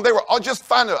getting along. They were all just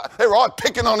they were all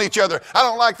picking on each other. I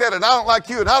don't like that and I don't like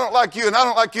you and I don't like you and I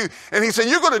don't like you. And he said,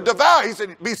 you're going to devour. He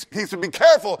said, be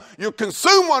careful. You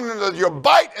consume one another. You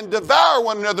bite and devour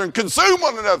one another and consume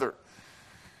one another.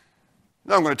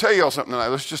 Now I'm going to tell you all something tonight.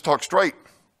 Let's just talk straight.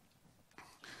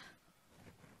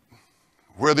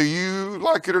 Whether you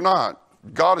like it or not,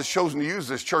 God has chosen to use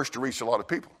this church to reach a lot of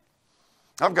people.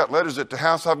 I've got letters at the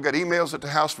house. I've got emails at the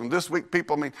house from this week.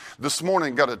 People, I mean, this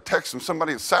morning got a text from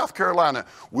somebody in South Carolina.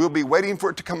 We'll be waiting for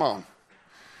it to come on.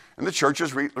 And the church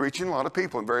is reaching a lot of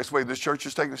people in various ways. This church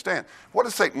is taking a stand. What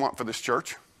does Satan want for this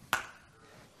church?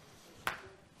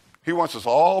 He wants us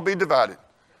all to be divided.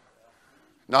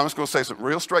 Now, I'm just going to say something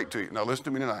real straight to you. Now, listen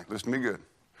to me tonight. Listen to me good.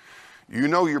 You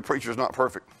know your preacher's not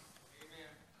perfect.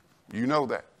 You know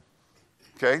that.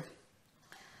 Okay?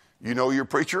 You know your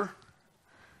preacher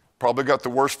probably got the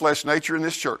worst flesh nature in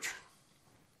this church.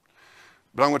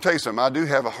 But I'm going to tell you something. I do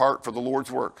have a heart for the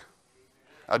Lord's work.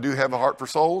 I do have a heart for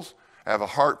souls. I have a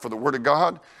heart for the Word of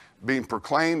God being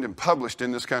proclaimed and published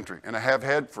in this country. And I have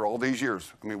had for all these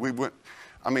years.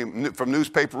 I mean, from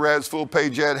newspaper ads,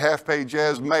 full-page ad, half-page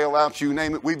ads, mail outs, you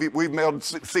name it. We've mailed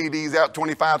CDs out,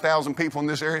 25,000 people in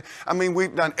this area. I mean,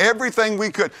 we've done everything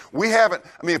we could. We haven't.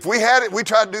 I mean, if we had it, we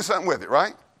tried to do something with it,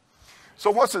 right?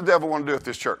 So what's the devil want to do with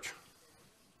this church?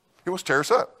 He wants to tear us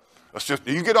up.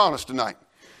 You get honest tonight.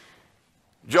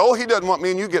 Joel, he doesn't want me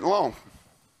and you getting along.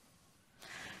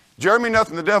 Jeremy,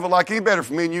 nothing the devil like any better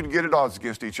for me and you to get at odds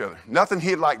against each other. Nothing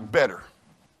he'd like better.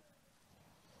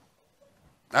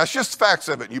 That's just the facts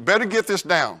of it. You better get this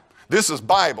down. This is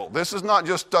Bible. This is not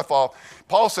just stuff off.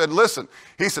 Paul said, listen,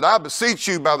 he said, I beseech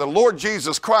you by the Lord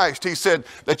Jesus Christ, he said,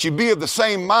 that you be of the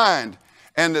same mind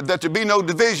and that there be no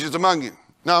divisions among you.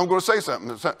 Now, I'm going to say something,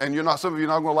 and some of you are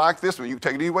not going to like this one. You can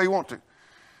take it any way you want to.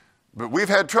 But we've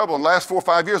had trouble. In the last 4 or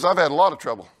 5 years, I've had a lot of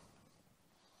trouble.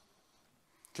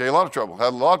 Okay, a lot of trouble. Had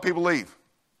a lot of people leave.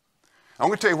 I'm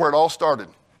going to tell you where it all started.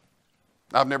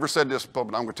 I've never said this before,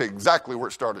 but I'm going to tell you exactly where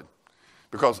it started.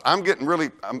 Because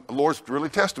the Lord's really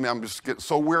testing me. I'm just getting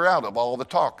so weary out of all the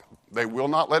talk. They will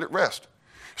not let it rest.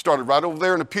 It started right over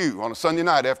there in the pew on a Sunday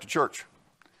night after church.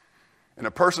 And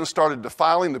a person started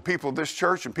defiling the people of this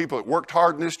church and people that worked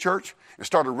hard in this church and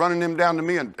started running them down to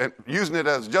me and using it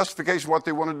as justification for what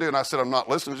they want to do. And I said, I'm not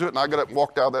listening to it. And I got up and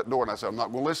walked out that door and I said, I'm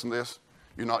not going to listen to this.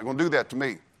 You're not going to do that to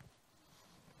me.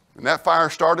 And that fire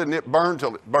started and it burned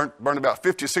till it burned about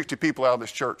 50 or 60 people out of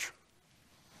this church.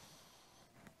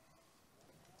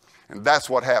 And that's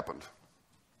what happened.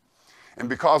 And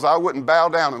because I wouldn't bow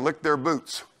down and lick their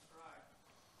boots,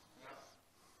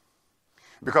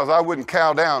 because I wouldn't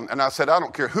cow down, and I said, I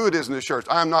don't care who it is in this church,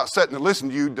 I'm not sitting to listen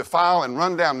to you defile and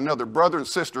run down another brother and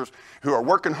sisters who are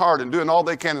working hard and doing all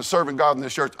they can and serving God in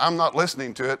this church. I'm not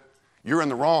listening to it. You're in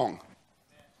the wrong.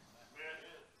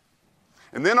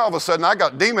 And then all of a sudden I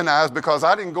got demonized because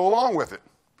I didn't go along with it.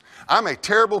 I'm a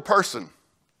terrible person.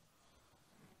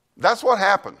 That's what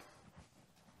happened.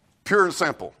 Pure and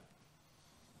simple.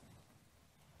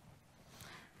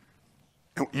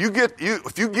 And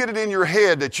if you get it in your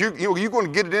head that you're going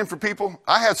to get it in for people.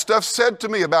 I had stuff said to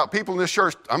me about people in this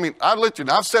church. I mean,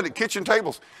 I've said at kitchen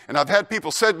tables, and I've had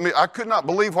people said to me, I could not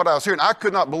believe what I was hearing. I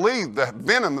could not believe the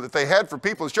venom that they had for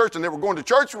people in the church, and they were going to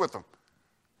church with them.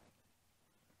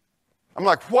 I'm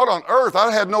like, what on earth?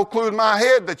 I had no clue in my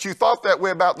head that you thought that way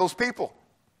about those people.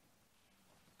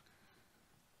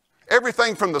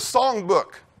 Everything from the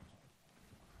songbook.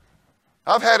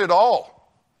 I've had it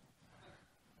all.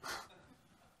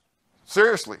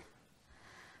 Seriously.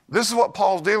 This is what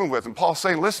Paul's dealing with. And Paul's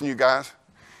saying, listen, you guys.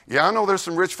 Yeah, I know there's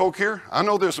some rich folk here. I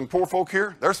know there's some poor folk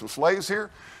here. There's some slaves here.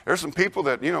 There's some people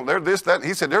that, they're this, that.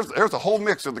 He said, there's a whole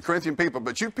mix of the Corinthian people.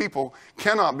 But you people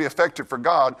cannot be effective for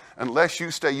God unless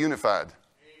you stay unified.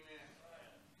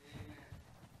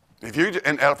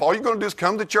 Amen. If all you're going to do is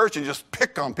come to church and just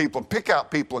pick on people and pick out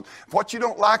people and what you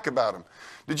don't like about them.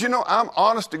 Did you know, I'm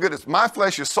honest to goodness, my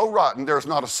flesh is so rotten, there's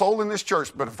not a soul in this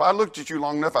church, but if I looked at you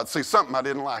long enough, I'd see something I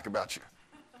didn't like about you.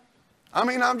 I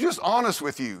mean, I'm just honest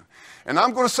with you. And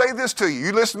I'm going to say this to you.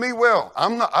 You listen to me well.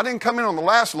 I didn't come in on the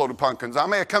last load of pumpkins. I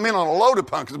may have come in on a load of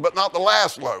pumpkins, but not the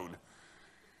last load.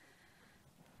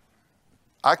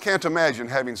 I can't imagine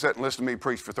having sat and listened to me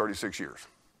preach for 36 years.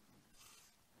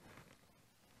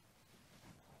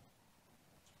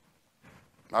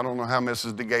 I don't know how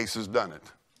Mrs. DeGase has done it.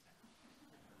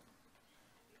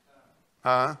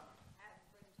 Huh?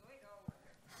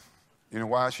 You know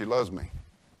why? She loves me.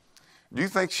 Do you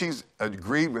think she's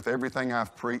agreed with everything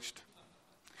I've preached?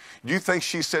 Do you think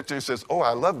she sits there and says, oh,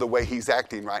 I love the way he's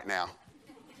acting right now?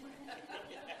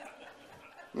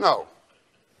 No.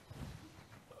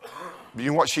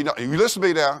 You know what she knows? You listen to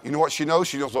me now. You know what she knows?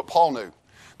 She knows what Paul knew.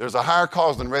 There's a higher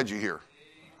cause than Reggie here.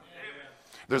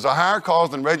 There's a higher cause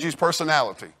than Reggie's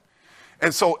personality.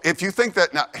 And so if you think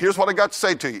that, now here's what I got to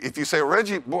say to you. If you say,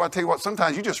 Reggie, boy, I tell you what,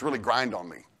 sometimes you just really grind on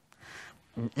me.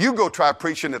 You go try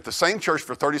preaching at the same church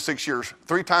for 36 years,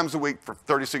 3 times a week for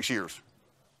 36 years.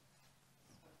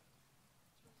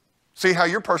 See how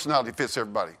your personality fits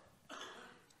everybody.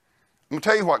 I'm going to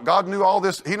tell you what, God knew all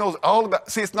this. He knows all about,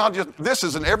 see, it's not just, this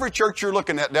is in every church you're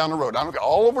looking at down the road. I don't care,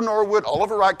 all over Norwood, all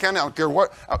over Wright County, I don't care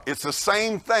what, it's the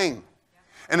same thing.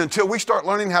 And until we start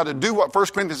learning how to do what 1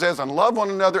 Corinthians says and love one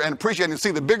another and appreciate and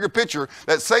see the bigger picture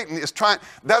that Satan is trying,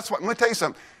 that's what, let me tell you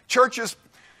something. Churches,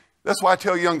 that's why I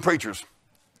tell young preachers,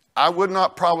 I would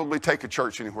not probably take a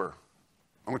church anywhere.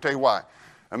 I'm going to tell you why.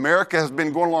 America has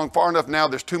been going along far enough now,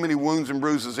 there's too many wounds and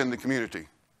bruises in the community.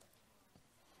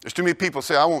 There's too many people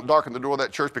say, I won't darken the door of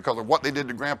that church because of what they did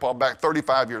to Grandpa back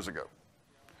 35 years ago.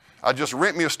 I just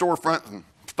rent me a storefront and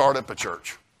start up a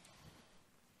church.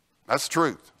 That's the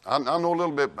truth. I know a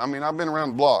little bit. I mean, I've been around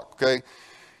the block, okay?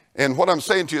 And what I'm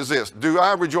saying to you is this. Do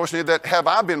I rejoice in that? Have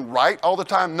I been right all the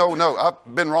time? No.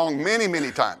 I've been wrong many,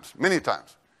 many times. Many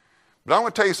times. But I'm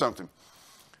going to tell you something.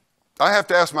 I have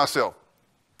to ask myself,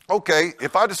 okay,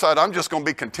 if I decide I'm just going to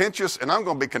be contentious and I'm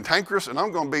going to be cantankerous and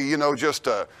I'm going to be, just,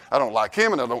 I don't like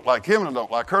him and I don't like him and I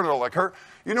don't like her and I don't like her.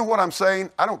 You know what I'm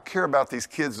saying? I don't care about these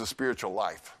kids' spiritual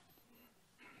life.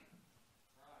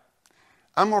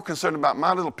 I'm more concerned about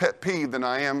my little pet peeve than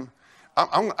I am.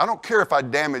 I don't care if I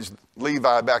damage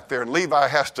Levi back there. And Levi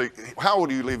has to, how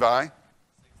old are you, Levi?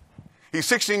 He's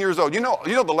 16 years old. You know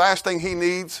the last thing he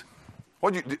needs?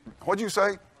 What'd you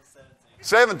say?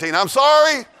 17. I'm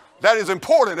sorry. That is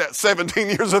important at 17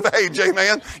 years of age,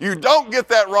 amen. You don't get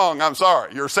that wrong. I'm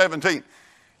sorry. You're 17.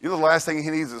 You know the last thing he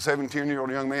needs as a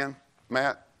 17-year-old young man,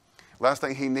 Matt? Last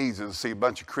thing he needs is to see a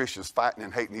bunch of Christians fighting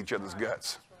and hating each other's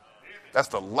guts. That's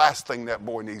the last thing that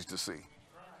boy needs to see.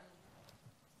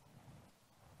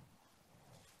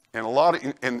 And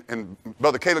and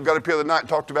Brother Caleb got up here the other night and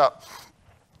talked about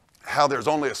how there's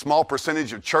only a small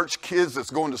percentage of church kids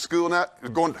that's going to school now,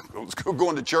 going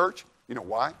to church. You know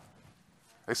why?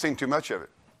 They've seen too much of it.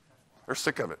 They're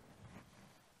sick of it.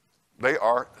 They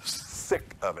are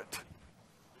sick of it.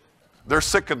 They're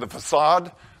sick of the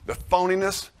facade, the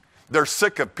phoniness. They're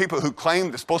sick of people who claim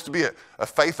there's supposed to be a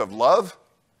faith of love,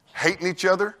 hating each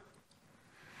other.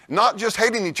 Not just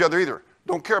hating each other either.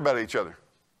 Don't care about each other.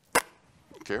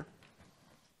 Don't care.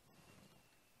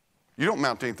 You don't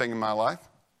amount to anything in my life.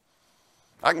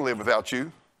 I can live without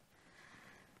you.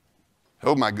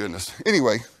 Oh my goodness.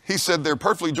 Anyway, he said they're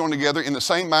perfectly joined together in the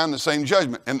same mind, the same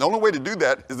judgment. And the only way to do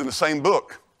that is in the same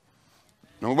book.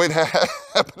 The only way to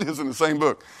happen is in the same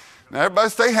book. Now everybody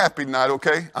stay happy tonight,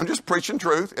 okay? I'm just preaching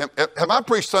truth. Have I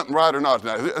preached something right or not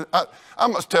tonight?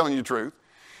 I'm just telling you the truth.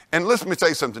 And listen, let me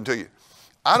say something to you.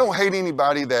 I don't hate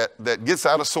anybody that gets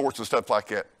out of sorts and stuff like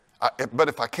that. But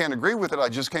if I can't agree with it, I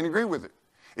just can't agree with it.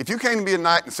 If you came to me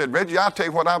tonight and said, Reggie, I'll tell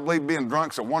you what, I believe being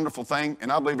drunk's a wonderful thing,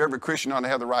 and I believe every Christian ought to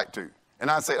have the right to. And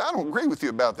I said, I don't agree with you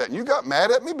about that. And you got mad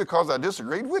at me because I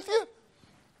disagreed with you?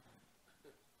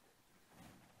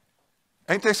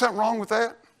 Ain't there something wrong with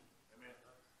that?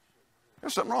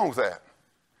 There's something wrong with that.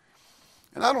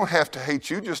 And I don't have to hate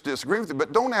you, just disagree with you.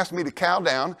 But don't ask me to cow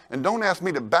down, and don't ask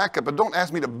me to back up, and don't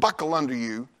ask me to buckle under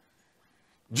you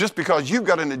just because you've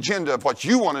got an agenda of what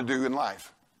you want to do in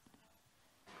life.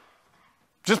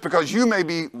 Just because you may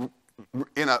be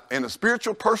in a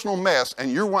spiritual, personal mess,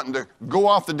 and you're wanting to go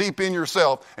off the deep end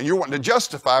yourself, and you're wanting to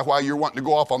justify why you're wanting to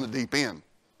go off on the deep end.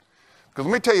 Because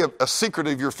let me tell you a secret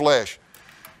of your flesh.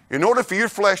 In order for your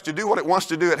flesh to do what it wants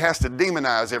to do, it has to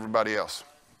demonize everybody else.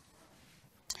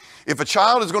 If a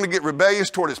child is going to get rebellious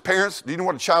toward his parents, do you know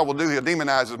what a child will do? He'll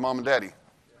demonize his mom and daddy.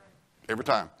 Every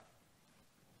time.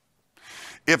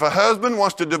 If a husband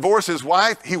wants to divorce his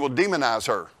wife, he will demonize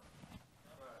her.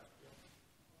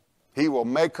 He will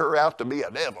make her out to be a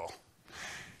devil.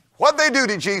 What they do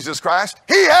to Jesus Christ?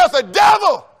 He hath a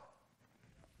devil.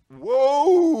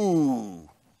 Whoa.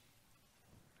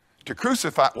 To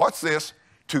crucify, what's this?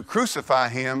 To crucify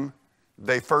him,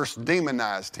 they first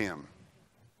demonized him.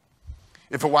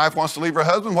 If a wife wants to leave her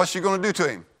husband, what's she going to do to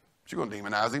him? She's going to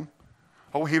demonize him.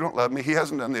 Oh, he don't love me. He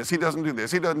hasn't done this. He doesn't do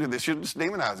this. He doesn't do this. She'll just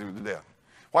demonize him to death.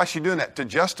 Why is she doing that? To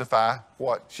justify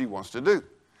what she wants to do.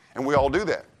 And we all do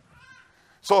that.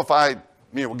 So if I,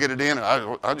 get it in,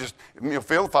 and I just,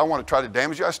 Phil, if I want to try to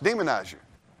damage you, I just demonize you.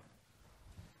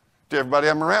 To everybody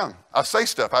I'm around. I say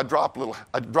stuff. I drop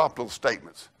little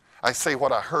statements. I say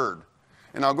what I heard.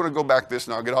 And I'm going to go back this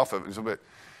and I'll get off of it in a bit.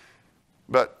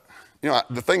 But,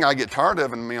 the thing I get tired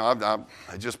of, and I'm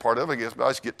just part of it, I guess, but I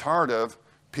just get tired of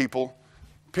people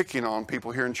picking on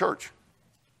people here in church.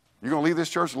 You're going to leave this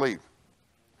church? Leave.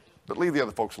 But leave the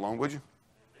other folks alone, would you?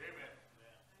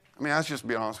 Let's just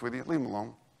be honest with you. Leave them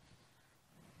alone.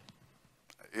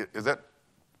 Is that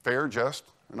fair, just,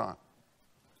 or not?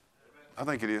 I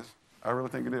think it is. I really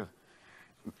think it is.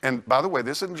 And by the way,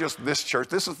 this isn't just this church.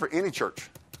 This is for any church.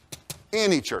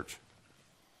 Any church.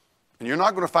 And you're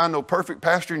not going to find no perfect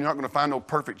pastor, and you're not going to find no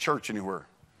perfect church anywhere.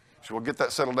 So we'll get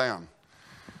that settled down.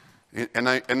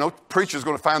 And no preacher is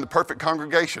going to find the perfect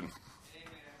congregation.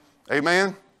 Amen?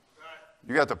 Amen?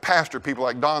 You got to pastor people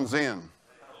like Don Zen.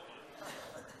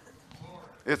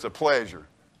 It's a pleasure.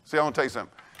 See, I want to tell you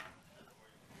something.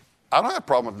 I don't have a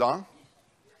problem with Don.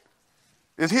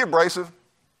 Is he abrasive?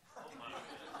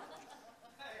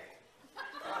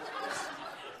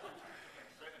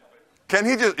 Can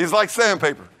he just, he's like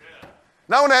sandpaper.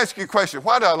 Now I want to ask you a question.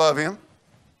 Why do I love him?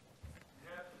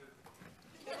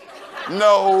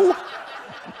 No.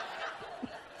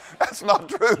 That's not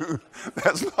true.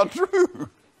 That's not true.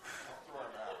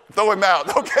 Throw him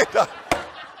out. Okay.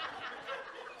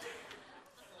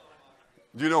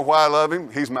 Do you know why I love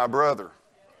him? He's my brother.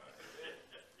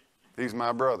 He's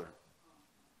my brother.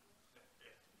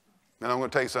 And I'm going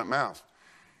to tell you something else.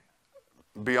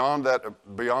 Beyond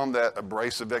that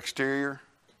abrasive exterior,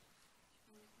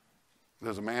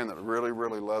 there's a man that really,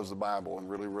 really loves the Bible and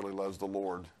really, really loves the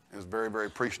Lord and is very, very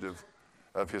appreciative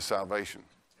of his salvation.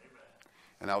 Amen.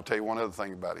 And I'll tell you one other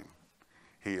thing about him.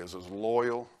 He is as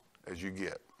loyal as you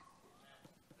get.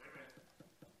 Amen.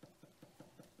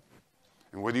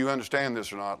 And whether you understand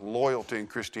this or not, loyalty in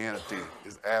Christianity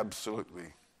is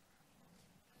absolutely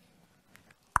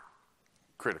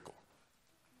critical.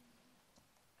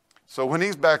 So when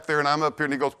he's back there and I'm up here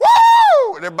and he goes,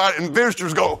 woo! And everybody, and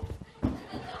visitors go.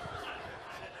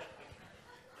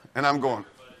 And I'm going,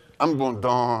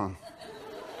 Don,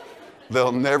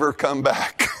 they'll never come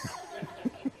back.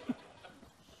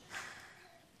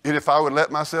 And if I would let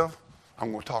myself,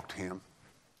 I'm going to talk to him.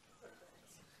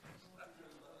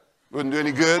 Wouldn't do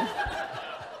any good.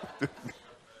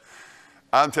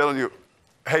 I'm telling you,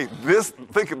 hey,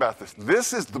 think about this.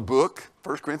 This is the book,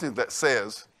 1 Corinthians, that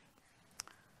says,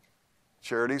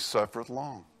 charity suffereth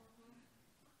long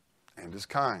and is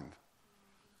kind,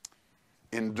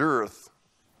 endureth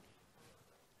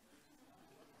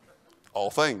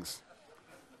all things,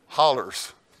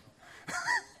 hollers.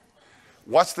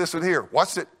 Watch this one here.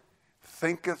 Watch it.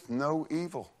 Thinketh no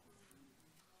evil.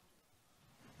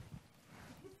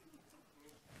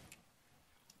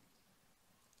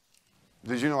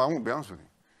 Did you know, I won't be honest with you,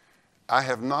 I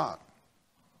have not.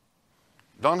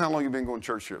 Don, how long you been going to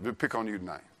church here? We'll pick on you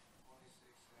tonight.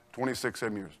 26,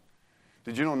 7 years.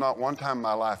 Did you know not one time in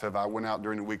my life have I went out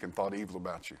during the week and thought evil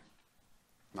about you?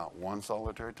 Not one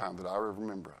solitary time that I ever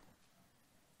remember of.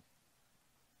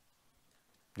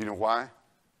 Do you know why?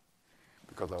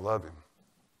 Because I love him.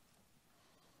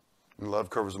 And love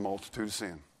covers a multitude of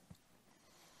sin.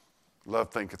 Love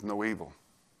thinketh no evil.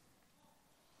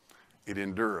 It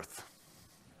endureth.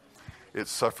 It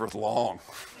suffereth long.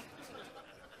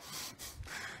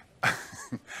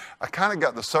 I kind of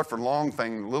got the suffer long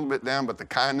thing a little bit down, but the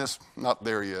kindness, not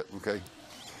there yet, okay?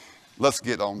 Let's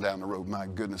get on down the road. My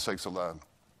goodness sakes alive.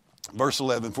 Verse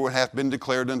 11, for it hath been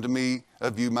declared unto me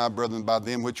of you, my brethren, by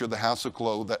them which are the house of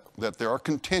Chloe, that there are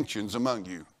contentions among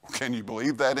you. Can you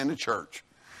believe that in a church?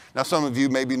 Now, some of you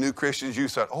may be new Christians. You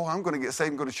said, oh, I'm going to get saved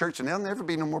and go to church, and there'll never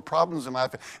be no more problems in my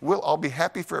life. We'll all be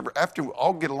happy forever. After we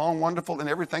all get along wonderful, and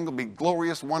everything will be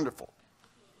glorious, wonderful.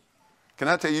 Can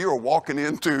I tell you, you're walking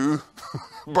into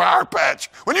briar patch.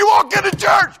 When you walk into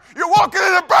church, you're walking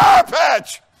in a briar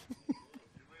patch.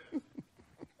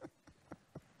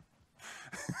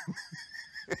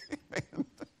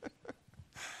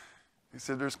 He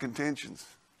said there's contentions.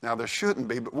 Now, there shouldn't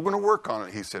be, but we're going to work on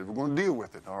it, he said. We're going to deal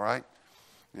with it, all right?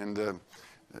 And,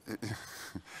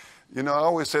 you know, I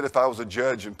always said if I was a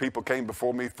judge and people came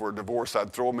before me for a divorce,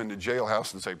 I'd throw them in the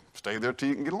jailhouse and say, stay there till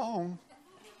you can get along.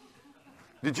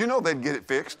 Did you know they'd get it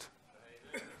fixed?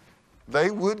 They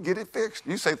would get it fixed.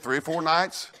 You say 3 or 4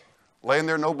 nights, laying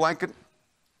there, no blanket.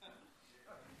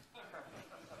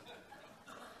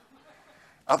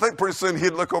 I think pretty soon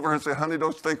he'd look over and say, honey,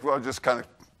 don't you think we'll just kind of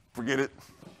forget it?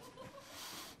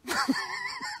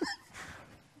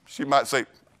 She might say,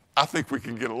 I think we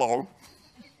can get along.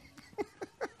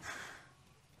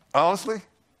 Honestly,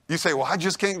 you say, well, I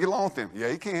just can't get along with him. Yeah,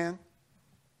 you can,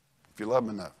 if you love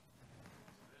him enough.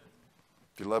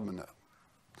 If you love him enough.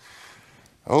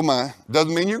 Oh my,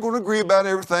 doesn't mean you're going to agree about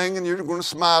everything and you're going to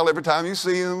smile every time you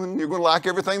see them and you're going to like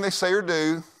everything they say or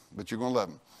do, but you're going to love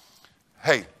them.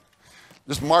 Hey,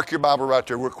 just mark your Bible right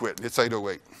there. We're quitting. It's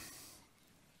 8:08.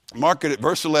 Mark it at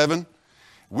verse 11.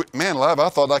 Man alive, I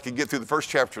thought I could get through the first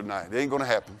chapter tonight. It ain't going to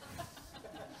happen.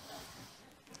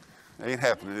 It ain't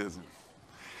happening, is it?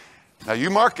 Now you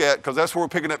mark that because that's where we're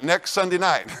picking up next Sunday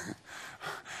night.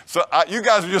 So you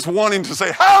guys are just wanting to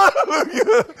say,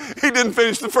 hallelujah. He didn't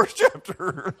finish the first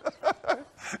chapter.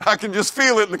 I can just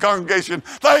feel it in the congregation.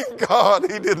 Thank God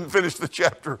he didn't finish the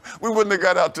chapter. We wouldn't have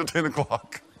got out till 10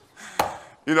 o'clock.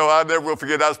 You know, I never will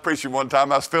forget, I was preaching one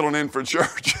time. I was filling in for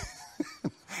church.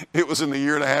 It was in the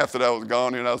year and a half that I was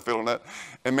gone, and I was filling that.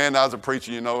 And man, I was a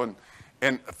preacher, you know,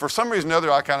 and for some reason or other,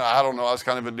 I was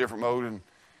kind of in a different mode.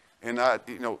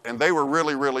 And they were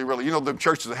really, really, really, you know, the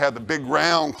churches that had the big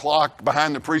round clock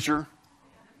behind the preacher.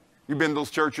 You been to those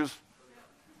churches?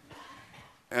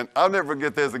 And I'll never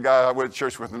forget, there's a guy I went to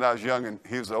church with when I was young, and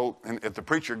he was old. And at the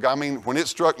preacher, I mean, when it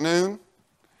struck noon,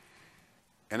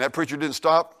 and that preacher didn't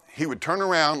stop, he would turn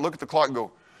around, look at the clock, and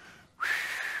go,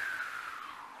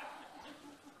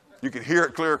 you could hear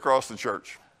it clear across the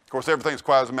church. Of course, everything's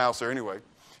quiet as a mouse there anyway.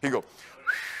 He'd go,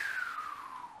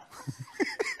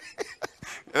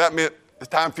 and that meant it's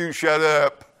time for you to shut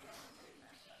up.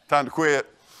 Time to quit.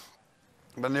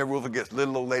 But I never will forget,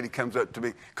 little old lady comes up to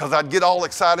me, because I'd get all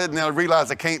excited, and then I'd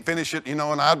realize I can't finish it, you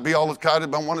know, and I'd be all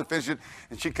excited, but I wanted to finish it.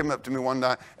 And she'd come up to me one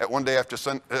day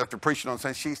after preaching on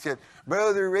Sunday. She said,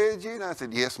 Brother Reggie, and I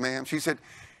said, yes, ma'am. She said,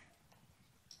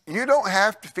 you don't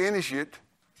have to finish it.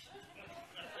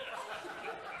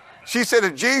 She said,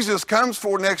 if Jesus comes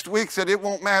for next week, said it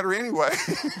won't matter anyway.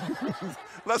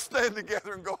 Let's stand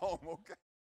together and go home, okay?